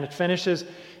 And then it finishes,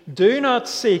 do not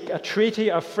seek a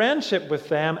treaty of friendship with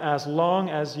them as long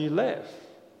as you live.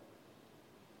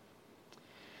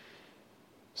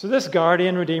 So this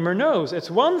guardian redeemer knows it's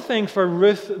one thing for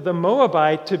Ruth the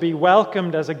Moabite to be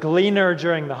welcomed as a gleaner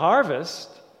during the harvest.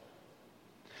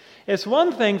 It's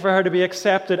one thing for her to be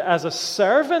accepted as a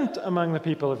servant among the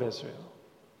people of Israel.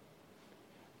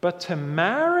 But to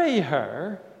marry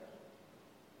her,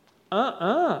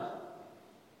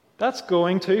 that's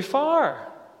going too far.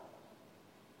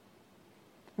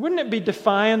 Wouldn't it be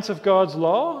defiance of God's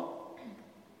law?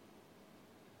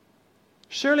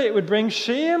 Surely it would bring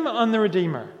shame on the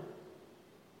Redeemer.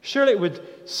 Surely it would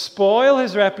spoil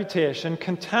his reputation,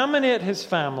 contaminate his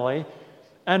family,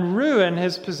 and ruin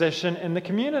his position in the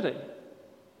community.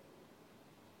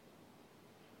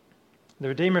 The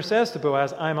Redeemer says to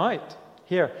Boaz, I'm out.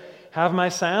 Here, have my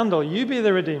sandal. You be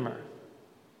the Redeemer.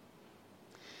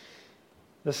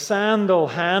 The sandal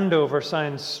handover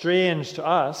sounds strange to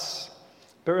us,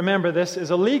 but remember, this is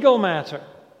a legal matter.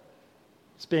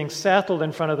 It's being settled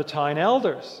in front of the town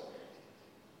elders.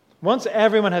 Once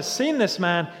everyone has seen this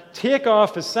man take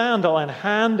off his sandal and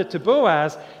hand it to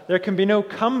Boaz, there can be no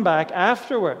comeback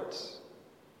afterwards.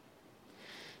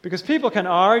 Because people can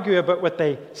argue about what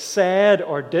they said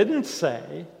or didn't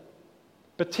say,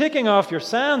 but taking off your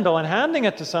sandal and handing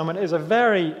it to someone is a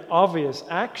very obvious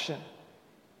action.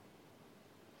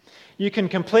 You can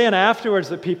complain afterwards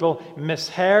that people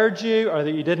misheard you or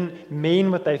that you didn't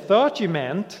mean what they thought you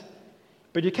meant,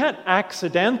 but you can't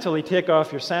accidentally take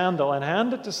off your sandal and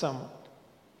hand it to someone.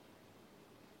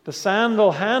 The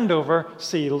sandal handover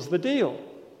seals the deal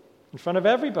in front of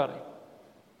everybody.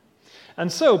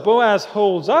 And so Boaz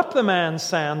holds up the man's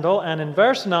sandal, and in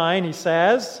verse 9 he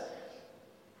says,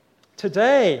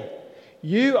 today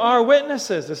you are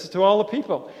witnesses, this is to all the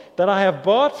people, that I have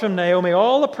bought from Naomi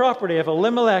all the property of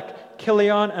Elimelech,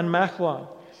 Chilion, and Mahlon.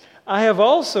 I have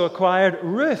also acquired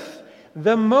Ruth,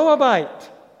 the Moabite,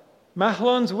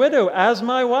 Mahlon's widow, as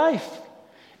my wife,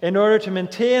 in order to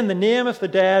maintain the name of the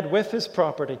dead with his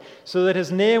property, so that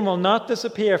his name will not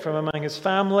disappear from among his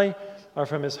family or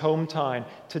from his hometown.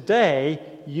 Today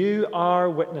you are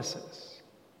witnesses.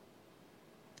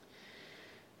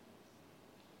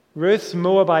 Ruth's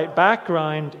Moabite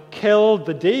background killed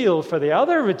the deal for the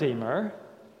other Redeemer,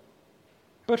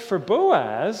 but for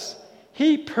Boaz,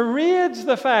 he parades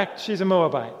the fact she's a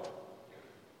Moabite,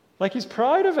 like he's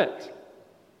proud of it.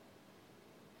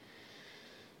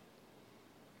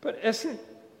 But isn't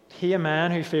he a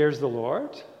man who fears the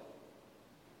Lord?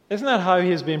 Isn't that how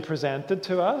he has been presented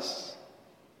to us?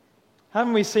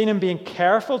 Haven't we seen him being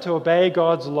careful to obey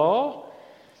God's law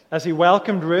as he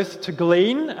welcomed Ruth to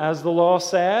glean, as the law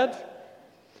said?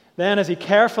 Then as he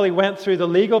carefully went through the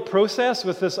legal process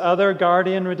with this other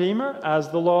guardian redeemer, as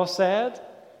the law said?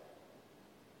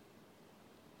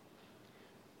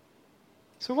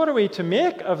 So what are we to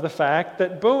make of the fact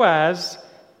that Boaz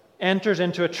enters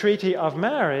into a treaty of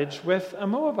marriage with a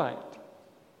Moabite?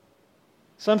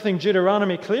 Something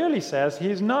Deuteronomy clearly says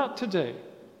he's not to do.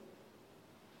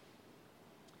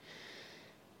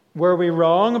 Were we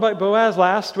wrong about Boaz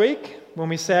last week when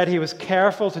we said he was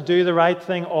careful to do the right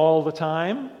thing all the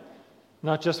time,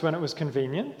 not just when it was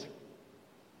convenient?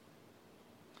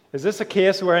 Is this a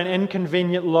case where an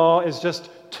inconvenient law is just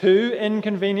too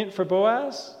inconvenient for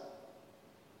Boaz?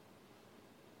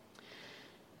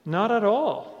 Not at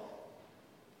all.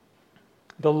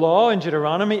 The law in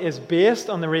Deuteronomy is based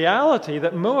on the reality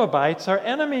that Moabites are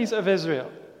enemies of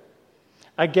Israel.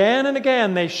 Again and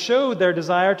again, they showed their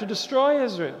desire to destroy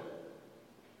Israel.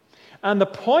 And the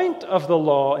point of the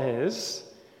law is,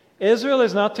 Israel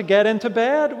is not to get into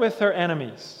bed with her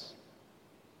enemies.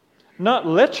 Not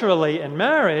literally in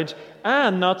marriage,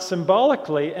 and not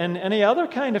symbolically in any other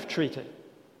kind of treaty.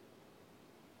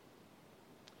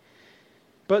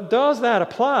 But does that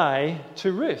apply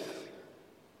to Ruth?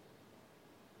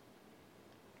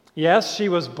 Yes, she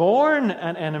was born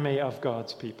an enemy of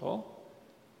God's people.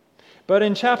 But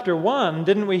in chapter 1,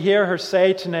 didn't we hear her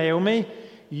say to Naomi,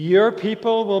 your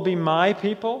people will be my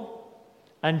people,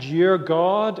 and your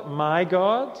God, my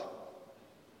God?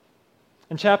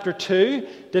 In chapter 2,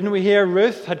 didn't we hear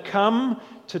Ruth had come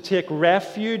to take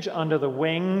refuge under the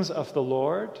wings of the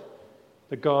Lord?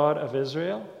 the God of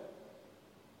Israel?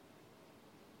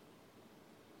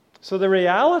 So the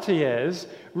reality is,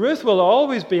 Ruth will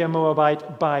always be a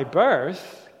Moabite by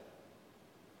birth,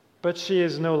 but she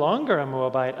is no longer a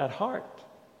Moabite at heart.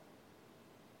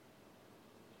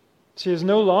 She is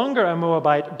no longer a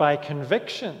Moabite by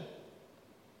conviction.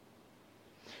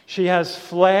 She has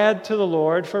fled to the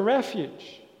Lord for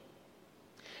refuge.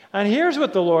 And here's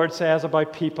what the Lord says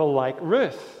about people like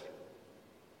Ruth.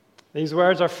 These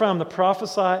words are from the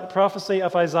prophecy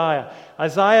of Isaiah.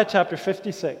 Isaiah chapter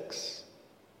 56.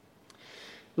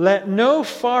 Let no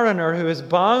foreigner who is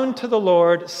bound to the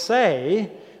Lord say,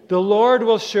 the Lord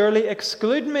will surely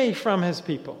exclude me from his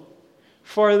people.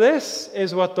 For this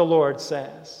is what the Lord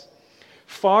says.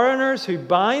 Foreigners who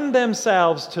bind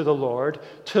themselves to the Lord,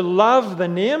 to love the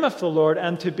name of the Lord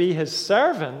and to be his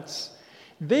servants,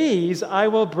 these I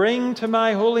will bring to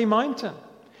my holy mountain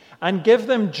and give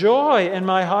them joy in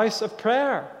my house of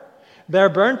prayer. Their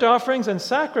burnt offerings and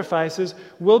sacrifices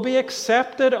will be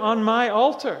accepted on my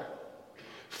altar.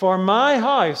 For my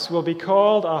house will be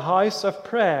called a house of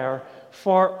prayer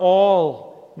for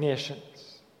all nations.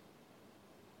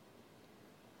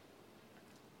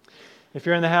 If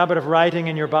you're in the habit of writing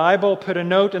in your Bible, put a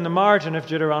note in the margin of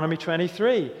Deuteronomy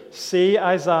 23. See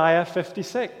Isaiah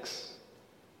 56.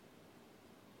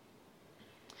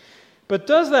 But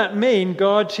does that mean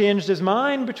God changed his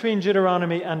mind between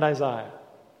Deuteronomy and Isaiah?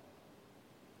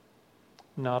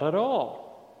 Not at all.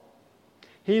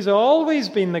 He's always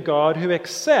been the God who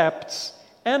accepts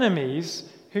enemies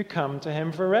who come to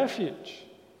him for refuge.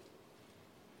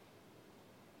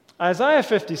 Isaiah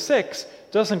 56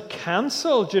 doesn't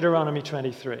cancel Deuteronomy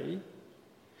 23.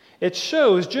 It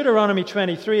shows Deuteronomy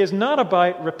 23 is not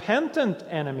about repentant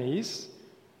enemies.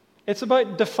 It's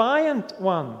about defiant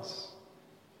ones.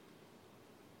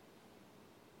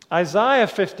 Isaiah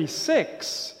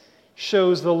 56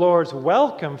 shows the Lord's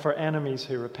welcome for enemies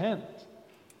who repent.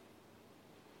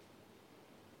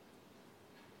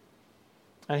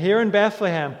 And here in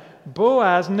Bethlehem,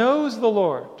 Boaz knows the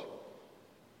Lord.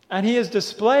 And he is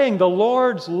displaying the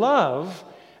Lord's love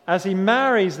as he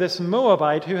marries this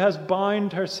Moabite who has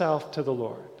bound herself to the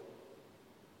Lord.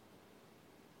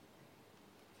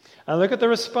 And look at the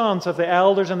response of the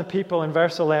elders and the people in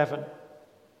verse 11.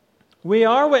 We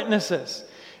are witnesses.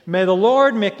 May the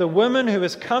Lord make the woman who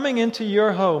is coming into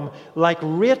your home like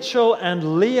Rachel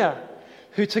and Leah,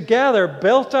 who together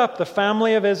built up the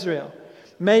family of Israel.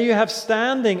 May you have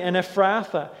standing in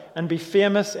Ephrathah and be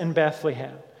famous in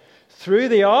Bethlehem. Through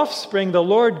the offspring the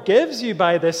Lord gives you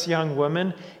by this young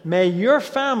woman, may your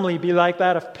family be like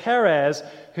that of Perez,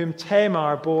 whom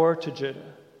Tamar bore to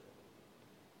Judah.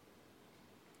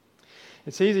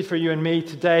 It's easy for you and me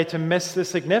today to miss the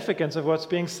significance of what's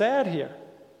being said here.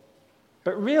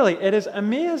 But really, it is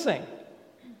amazing.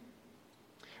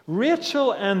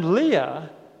 Rachel and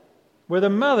Leah were the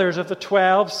mothers of the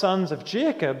 12 sons of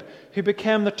Jacob who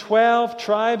became the 12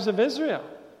 tribes of Israel.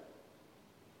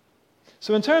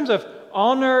 So in terms of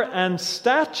honor and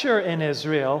stature in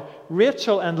Israel,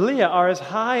 Rachel and Leah are as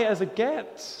high as it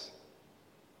gets.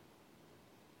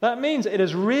 That means it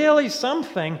is really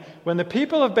something when the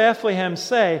people of Bethlehem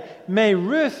say, may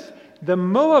Ruth the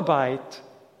Moabite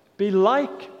be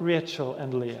like Rachel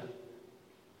and Leah.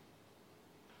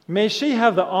 May she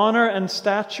have the honor and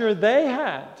stature they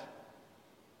had.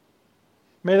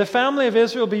 May the family of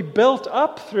Israel be built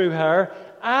up through her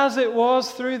as it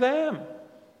was through them.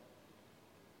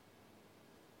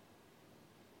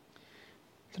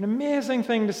 It's an amazing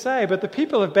thing to say, but the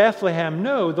people of Bethlehem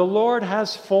know the Lord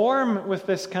has form with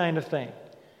this kind of thing.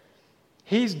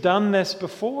 He's done this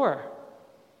before.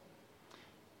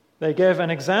 They give an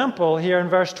example here in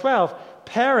verse 12.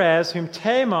 Perez, whom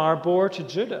Tamar bore to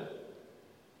Judah.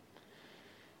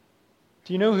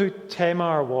 Do you know who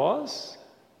Tamar was?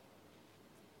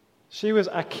 She was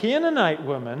a Canaanite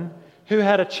woman who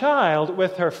had a child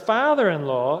with her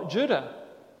father-in-law, Judah.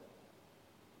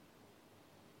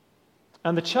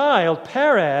 And the child,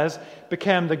 Perez,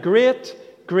 became the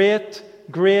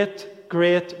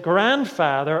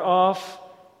great-great-great-great-grandfather of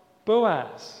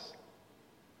Boaz.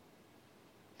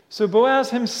 So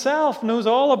Boaz himself knows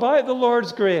all about the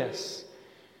Lord's grace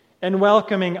in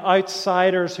welcoming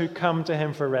outsiders who come to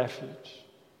him for refuge.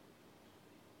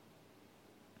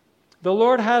 The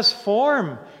Lord has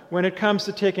form when it comes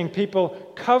to taking people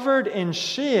covered in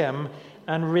shame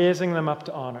and raising them up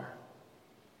to honor.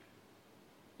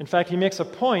 In fact, he makes a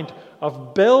point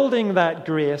of building that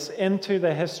grace into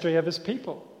the history of his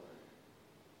people.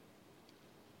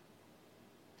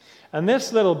 And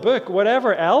this little book,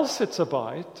 whatever else it's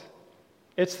about,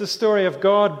 it's the story of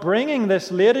God bringing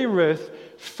this lady Ruth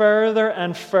further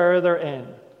and further in.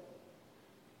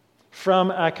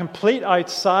 From a complete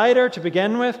outsider to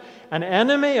begin with, an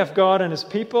enemy of God and his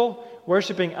people,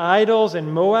 worshipping idols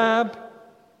in Moab.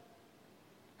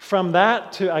 From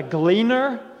that to a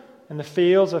gleaner in the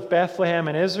fields of Bethlehem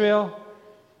in Israel.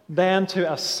 Then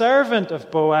to a servant of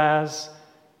Boaz,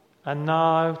 and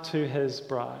now to his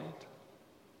bride.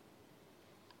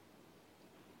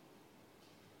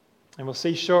 And we'll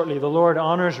see shortly, the Lord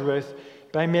honors Ruth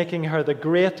by making her the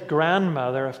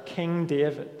great-grandmother of King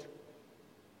David.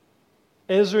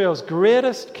 Israel's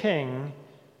greatest king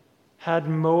had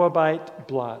Moabite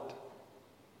blood.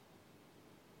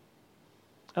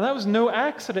 And that was no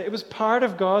accident. It was part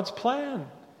of God's plan.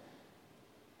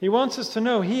 He wants us to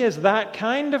know he is that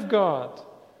kind of God.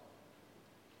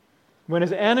 When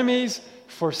his enemies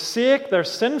forsake their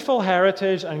sinful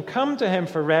heritage and come to him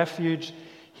for refuge,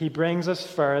 he brings us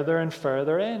further and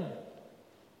further in.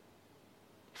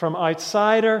 From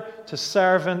outsider to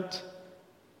servant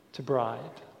to bride.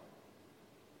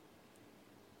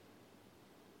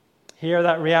 Here,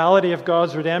 that reality of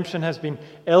God's redemption has been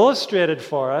illustrated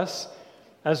for us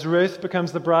as Ruth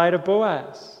becomes the bride of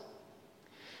Boaz.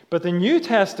 But the New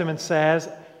Testament says,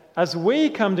 as we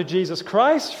come to Jesus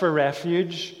Christ for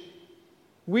refuge,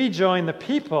 we join the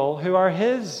people who are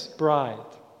his bride.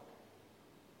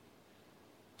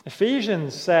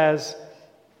 Ephesians says,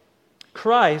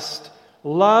 Christ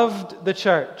loved the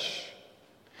church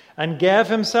and gave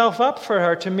himself up for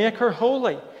her to make her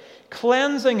holy,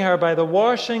 cleansing her by the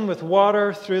washing with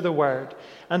water through the word,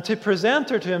 and to present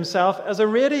her to himself as a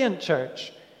radiant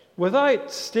church,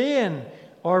 without stain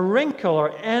or wrinkle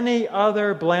or any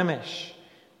other blemish,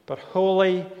 but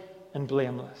holy and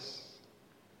blameless.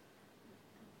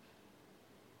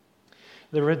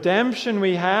 The redemption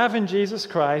we have in Jesus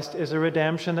Christ is a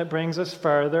redemption that brings us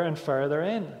further and further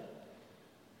in.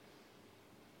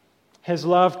 His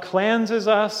love cleanses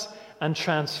us and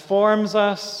transforms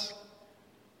us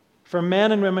for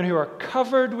men and women who are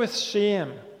covered with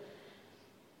shame.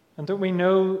 And don't we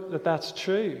know that that's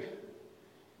true?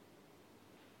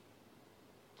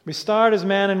 We start as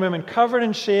men and women covered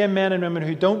in shame, men and women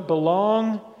who don't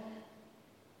belong.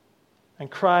 And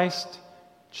Christ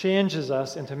changes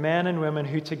us into men and women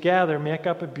who together make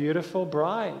up a beautiful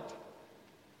bride,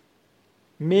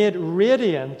 made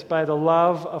radiant by the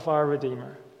love of our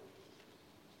Redeemer.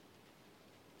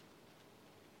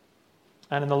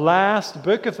 And in the last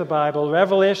book of the Bible,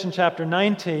 Revelation chapter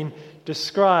 19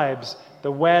 describes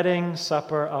the wedding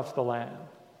supper of the Lamb.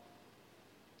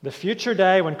 The future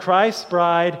day when Christ's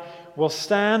bride will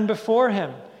stand before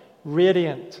him,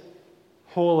 radiant,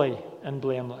 holy, and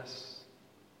blameless.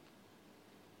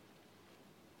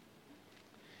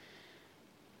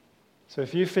 So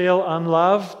if you feel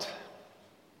unloved,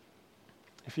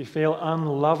 if you feel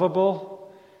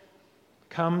unlovable,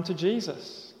 come to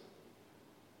Jesus.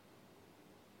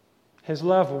 His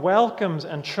love welcomes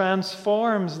and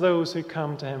transforms those who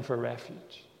come to him for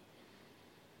refuge.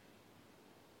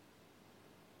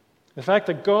 The fact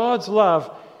that God's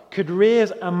love could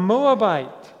raise a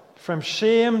Moabite from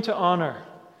shame to honor,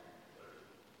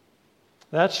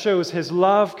 that shows his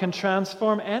love can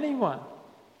transform anyone.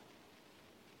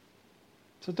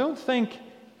 So don't think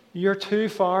you're too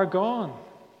far gone.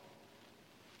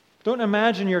 Don't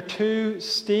imagine you're too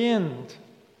stained.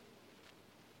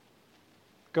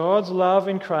 God's love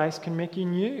in Christ can make you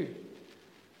new.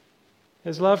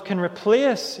 His love can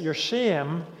replace your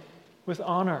shame with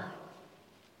honor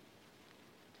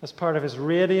as part of his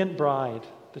radiant bride,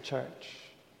 the church.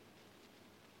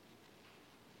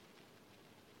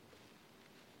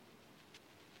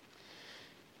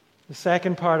 The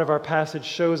second part of our passage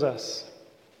shows us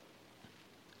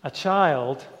a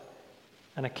child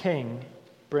and a king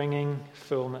bringing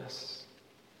fullness.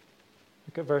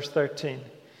 Look at verse 13.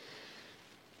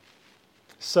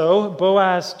 So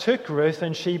Boaz took Ruth,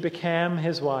 and she became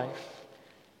his wife.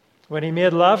 When he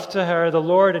made love to her, the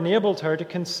Lord enabled her to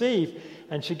conceive,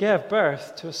 and she gave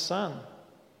birth to a son.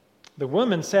 The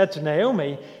woman said to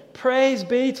Naomi, "Praise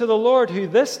be to the Lord, who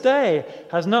this day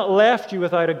has not left you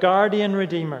without a guardian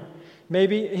redeemer. May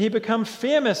he become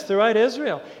famous throughout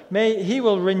Israel. May he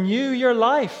will renew your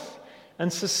life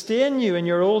and sustain you in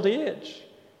your old age.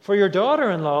 For your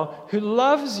daughter-in-law, who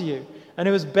loves you and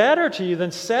who is better to you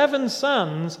than 7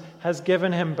 sons, has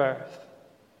given him birth."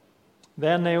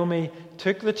 Then Naomi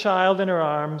took the child in her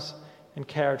arms and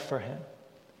cared for him.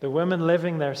 The women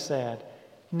living there said,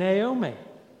 "Naomi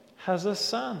has a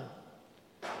son."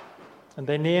 And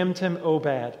they named him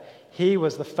Obed. He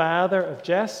was the father of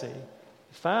Jesse,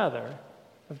 the father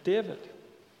of David.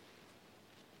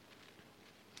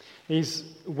 These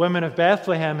women of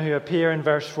Bethlehem who appear in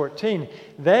verse 14,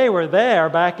 they were there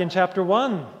back in chapter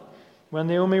 1 when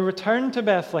Naomi returned to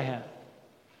Bethlehem.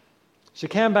 She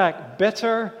came back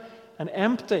bitter and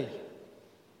empty.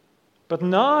 But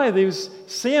now these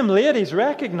same ladies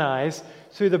recognize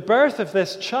through the birth of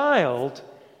this child,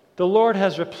 the Lord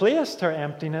has replaced her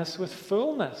emptiness with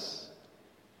fullness.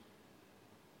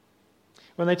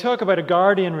 When they talk about a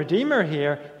guardian redeemer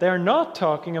here, they're not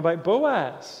talking about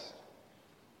Boaz.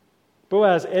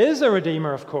 Boaz is a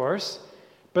redeemer, of course,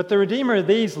 but the redeemer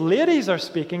these ladies are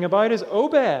speaking about is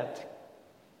Obed,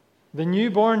 the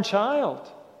newborn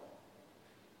child.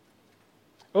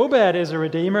 Obed is a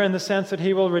redeemer in the sense that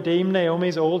he will redeem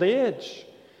Naomi's old age.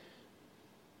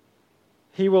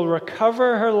 He will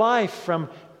recover her life from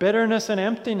bitterness and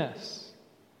emptiness.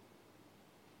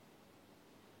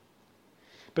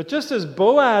 But just as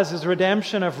Boaz's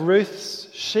redemption of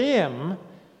Ruth's shame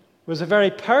was a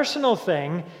very personal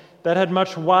thing that had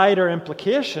much wider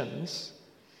implications,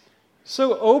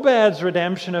 so Obed's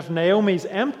redemption of Naomi's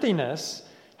emptiness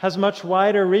has much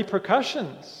wider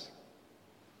repercussions.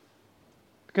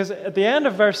 Because at the end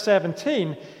of verse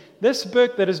 17, this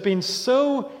book that has been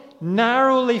so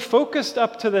narrowly focused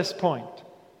up to this point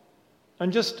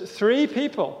on just three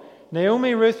people,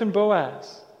 Naomi, Ruth, and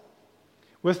Boaz,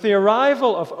 with the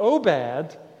arrival of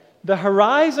Obed, the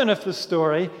horizon of the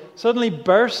story suddenly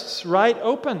bursts right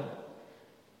open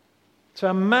to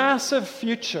a massive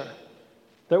future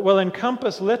that will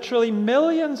encompass literally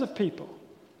millions of people.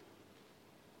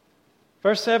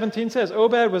 Verse 17 says,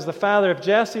 Obed was the father of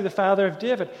Jesse, the father of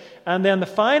David. And then the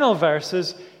final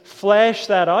verses flesh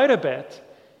that out a bit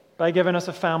by giving us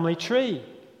a family tree.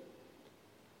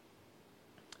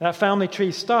 That family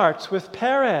tree starts with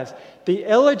Perez, the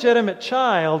illegitimate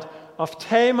child of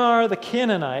Tamar the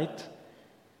Canaanite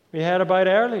we heard about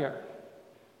earlier.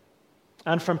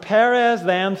 And from Perez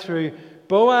then through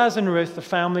Boaz and Ruth, the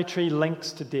family tree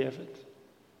links to David.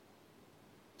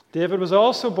 David was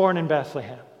also born in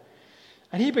Bethlehem.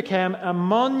 And he became a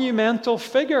monumental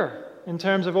figure in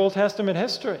terms of Old Testament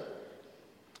history.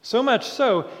 So much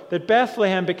so that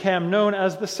Bethlehem became known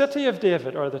as the city of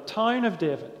David or the town of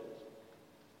David.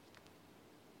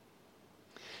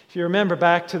 If you remember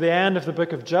back to the end of the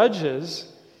book of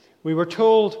Judges, we were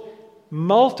told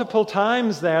multiple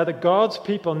times there that God's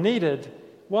people needed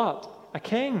what? A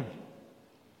king.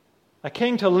 A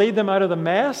king to lead them out of the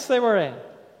mess they were in.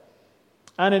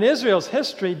 And in Israel's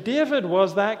history, David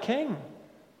was that king.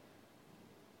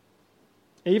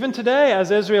 Even today, as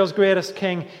Israel's greatest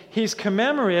king, he's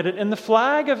commemorated in the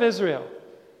flag of Israel,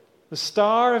 the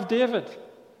Star of David.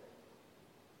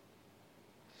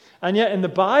 And yet in the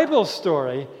Bible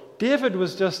story, David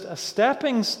was just a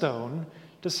stepping stone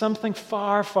to something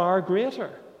far, far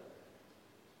greater.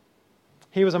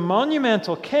 He was a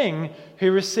monumental king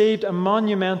who received a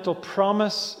monumental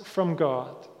promise from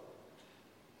God.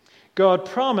 God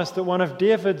promised that one of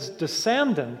David's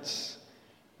descendants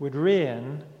would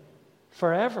reign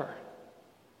forever.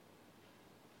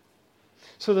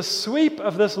 So the sweep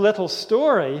of this little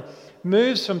story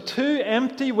moves from two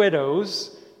empty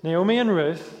widows, Naomi and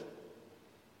Ruth.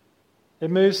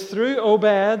 It moves through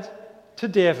Obed to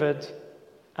David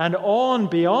and on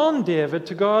beyond David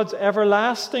to God's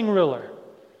everlasting ruler,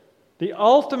 the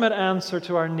ultimate answer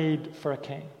to our need for a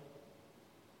king.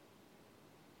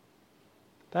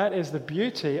 That is the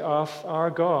beauty of our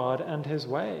God and his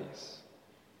ways.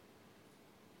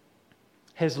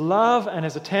 His love and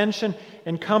his attention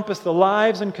encompass the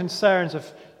lives and concerns of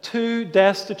two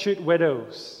destitute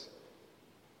widows.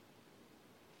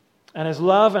 And his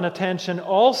love and attention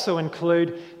also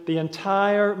include the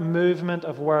entire movement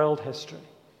of world history.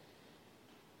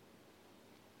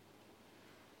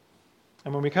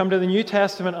 And when we come to the New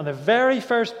Testament, on the very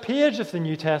first page of the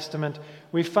New Testament,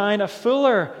 we find a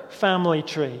fuller family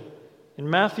tree in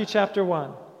Matthew chapter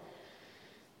 1.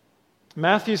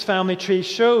 Matthew's family tree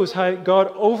shows how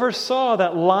God oversaw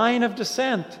that line of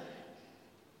descent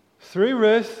through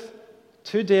Ruth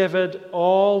to David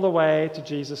all the way to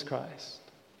Jesus Christ.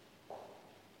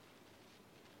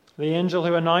 The angel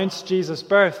who announced Jesus'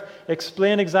 birth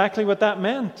explained exactly what that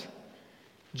meant.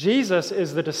 Jesus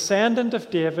is the descendant of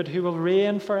David who will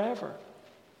reign forever.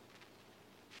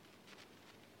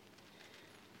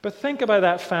 But think about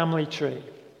that family tree.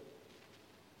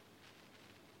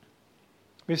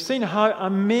 We've seen how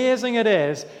amazing it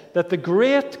is that the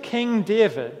great King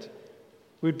David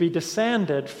would be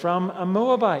descended from a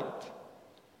Moabite.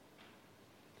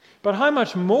 But how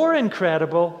much more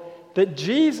incredible that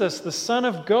Jesus, the Son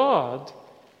of God,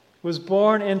 was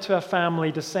born into a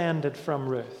family descended from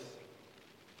Ruth.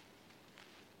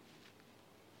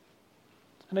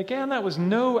 And again, that was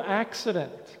no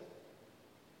accident.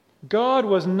 God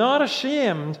was not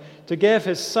ashamed to give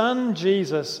his son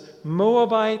Jesus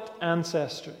Moabite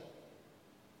ancestry,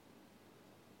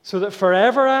 so that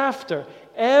forever after,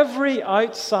 every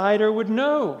outsider would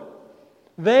know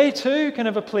they too can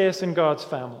have a place in God's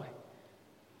family.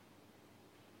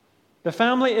 The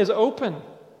family is open.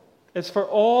 It's for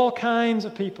all kinds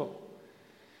of people.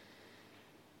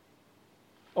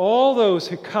 All those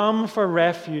who come for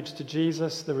refuge to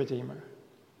Jesus the Redeemer.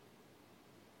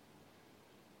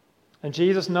 And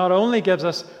Jesus not only gives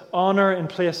us honor in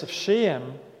place of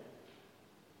shame,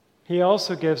 he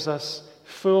also gives us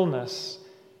fullness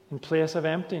in place of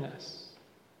emptiness.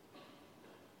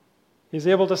 He's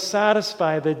able to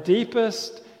satisfy the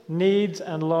deepest needs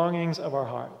and longings of our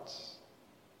hearts.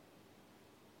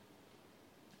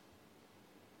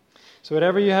 So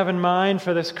whatever you have in mind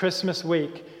for this Christmas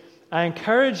week, I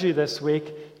encourage you this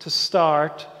week to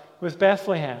start with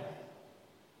Bethlehem,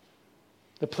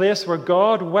 the place where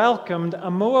God welcomed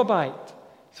a Moabite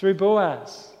through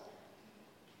Boaz.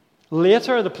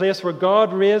 Later, the place where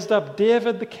God raised up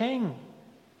David the king.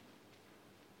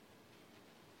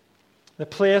 The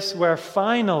place where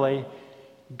finally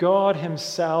God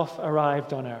himself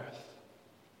arrived on earth.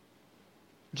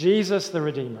 Jesus the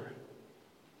Redeemer.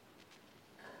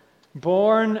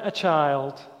 Born a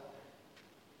child,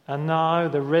 and now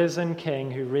the risen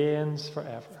King who reigns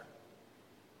forever.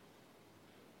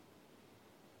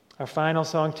 Our final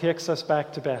song takes us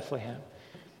back to Bethlehem,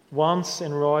 once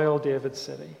in royal David's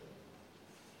city.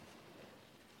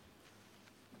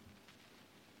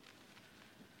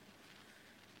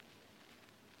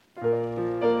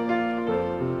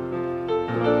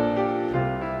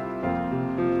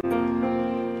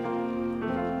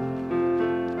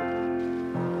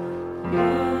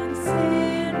 Once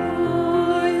in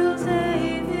royal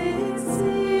David's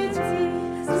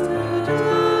city stood a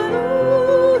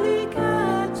lowly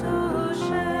cattle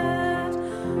shed,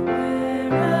 where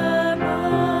a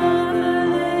mother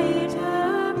laid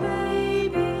her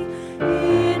baby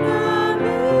in a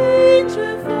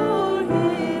manger for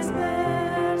his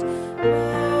bed.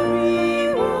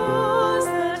 Mary was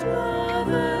that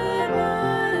mother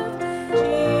mild,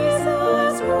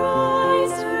 Jesus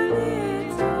Christ her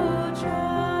little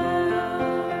child.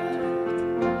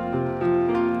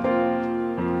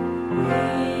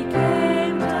 He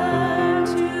came down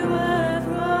to earth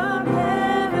from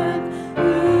heaven,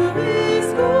 who is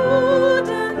good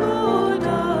and Lord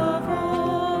of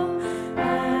all,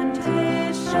 and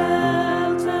his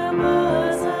shelter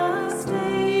was a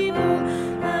stable,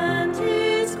 and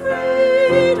his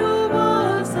cradle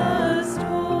was a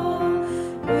stall.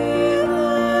 With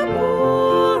a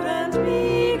poor and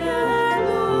meek and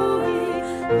lowly,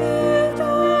 lived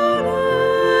on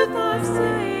earth our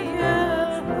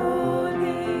Saviour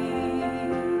holy.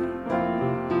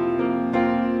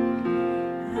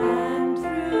 And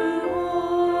through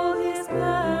all his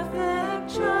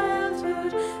perfect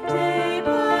childhood, day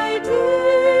by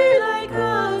day, like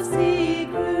us he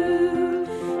grew.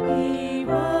 He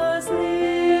was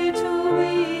little,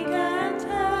 weak and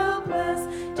helpless,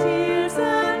 tears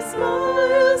and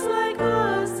smiles like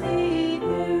us he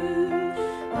knew.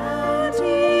 And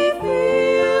he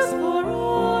feels for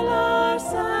all our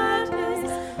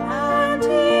sadness, and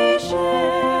he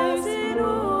shares in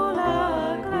all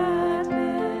our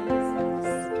gladness.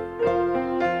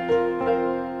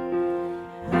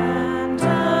 And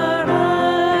our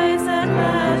eyes at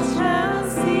last shall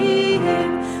see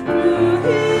him through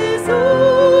his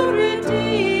own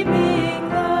redeeming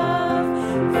love.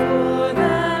 For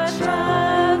that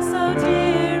child so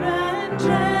dear and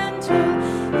gentle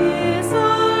is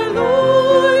our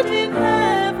Lord in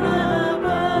heaven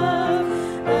above,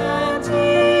 and he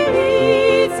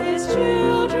leads his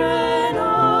children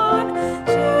on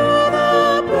to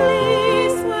the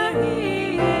place where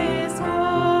he is gone.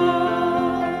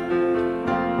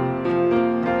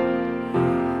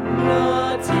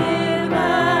 Not in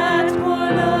that poor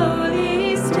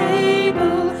lowly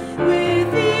stable, with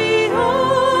the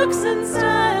oxen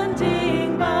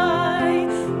standing by,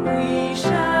 we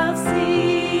shall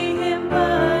see him,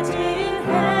 but in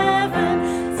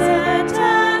heaven, set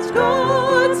at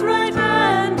God's right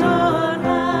hand on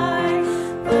high.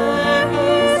 There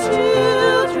his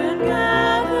children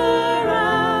gather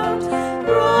round,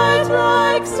 bright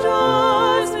like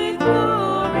stars with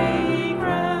glory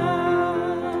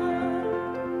crowned.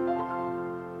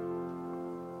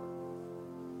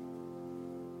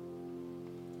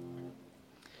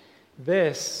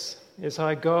 This is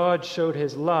how God showed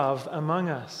his love among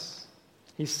us.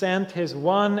 He sent his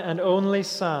one and only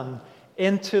Son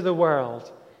into the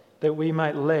world that we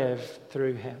might live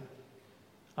through him.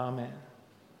 Amen.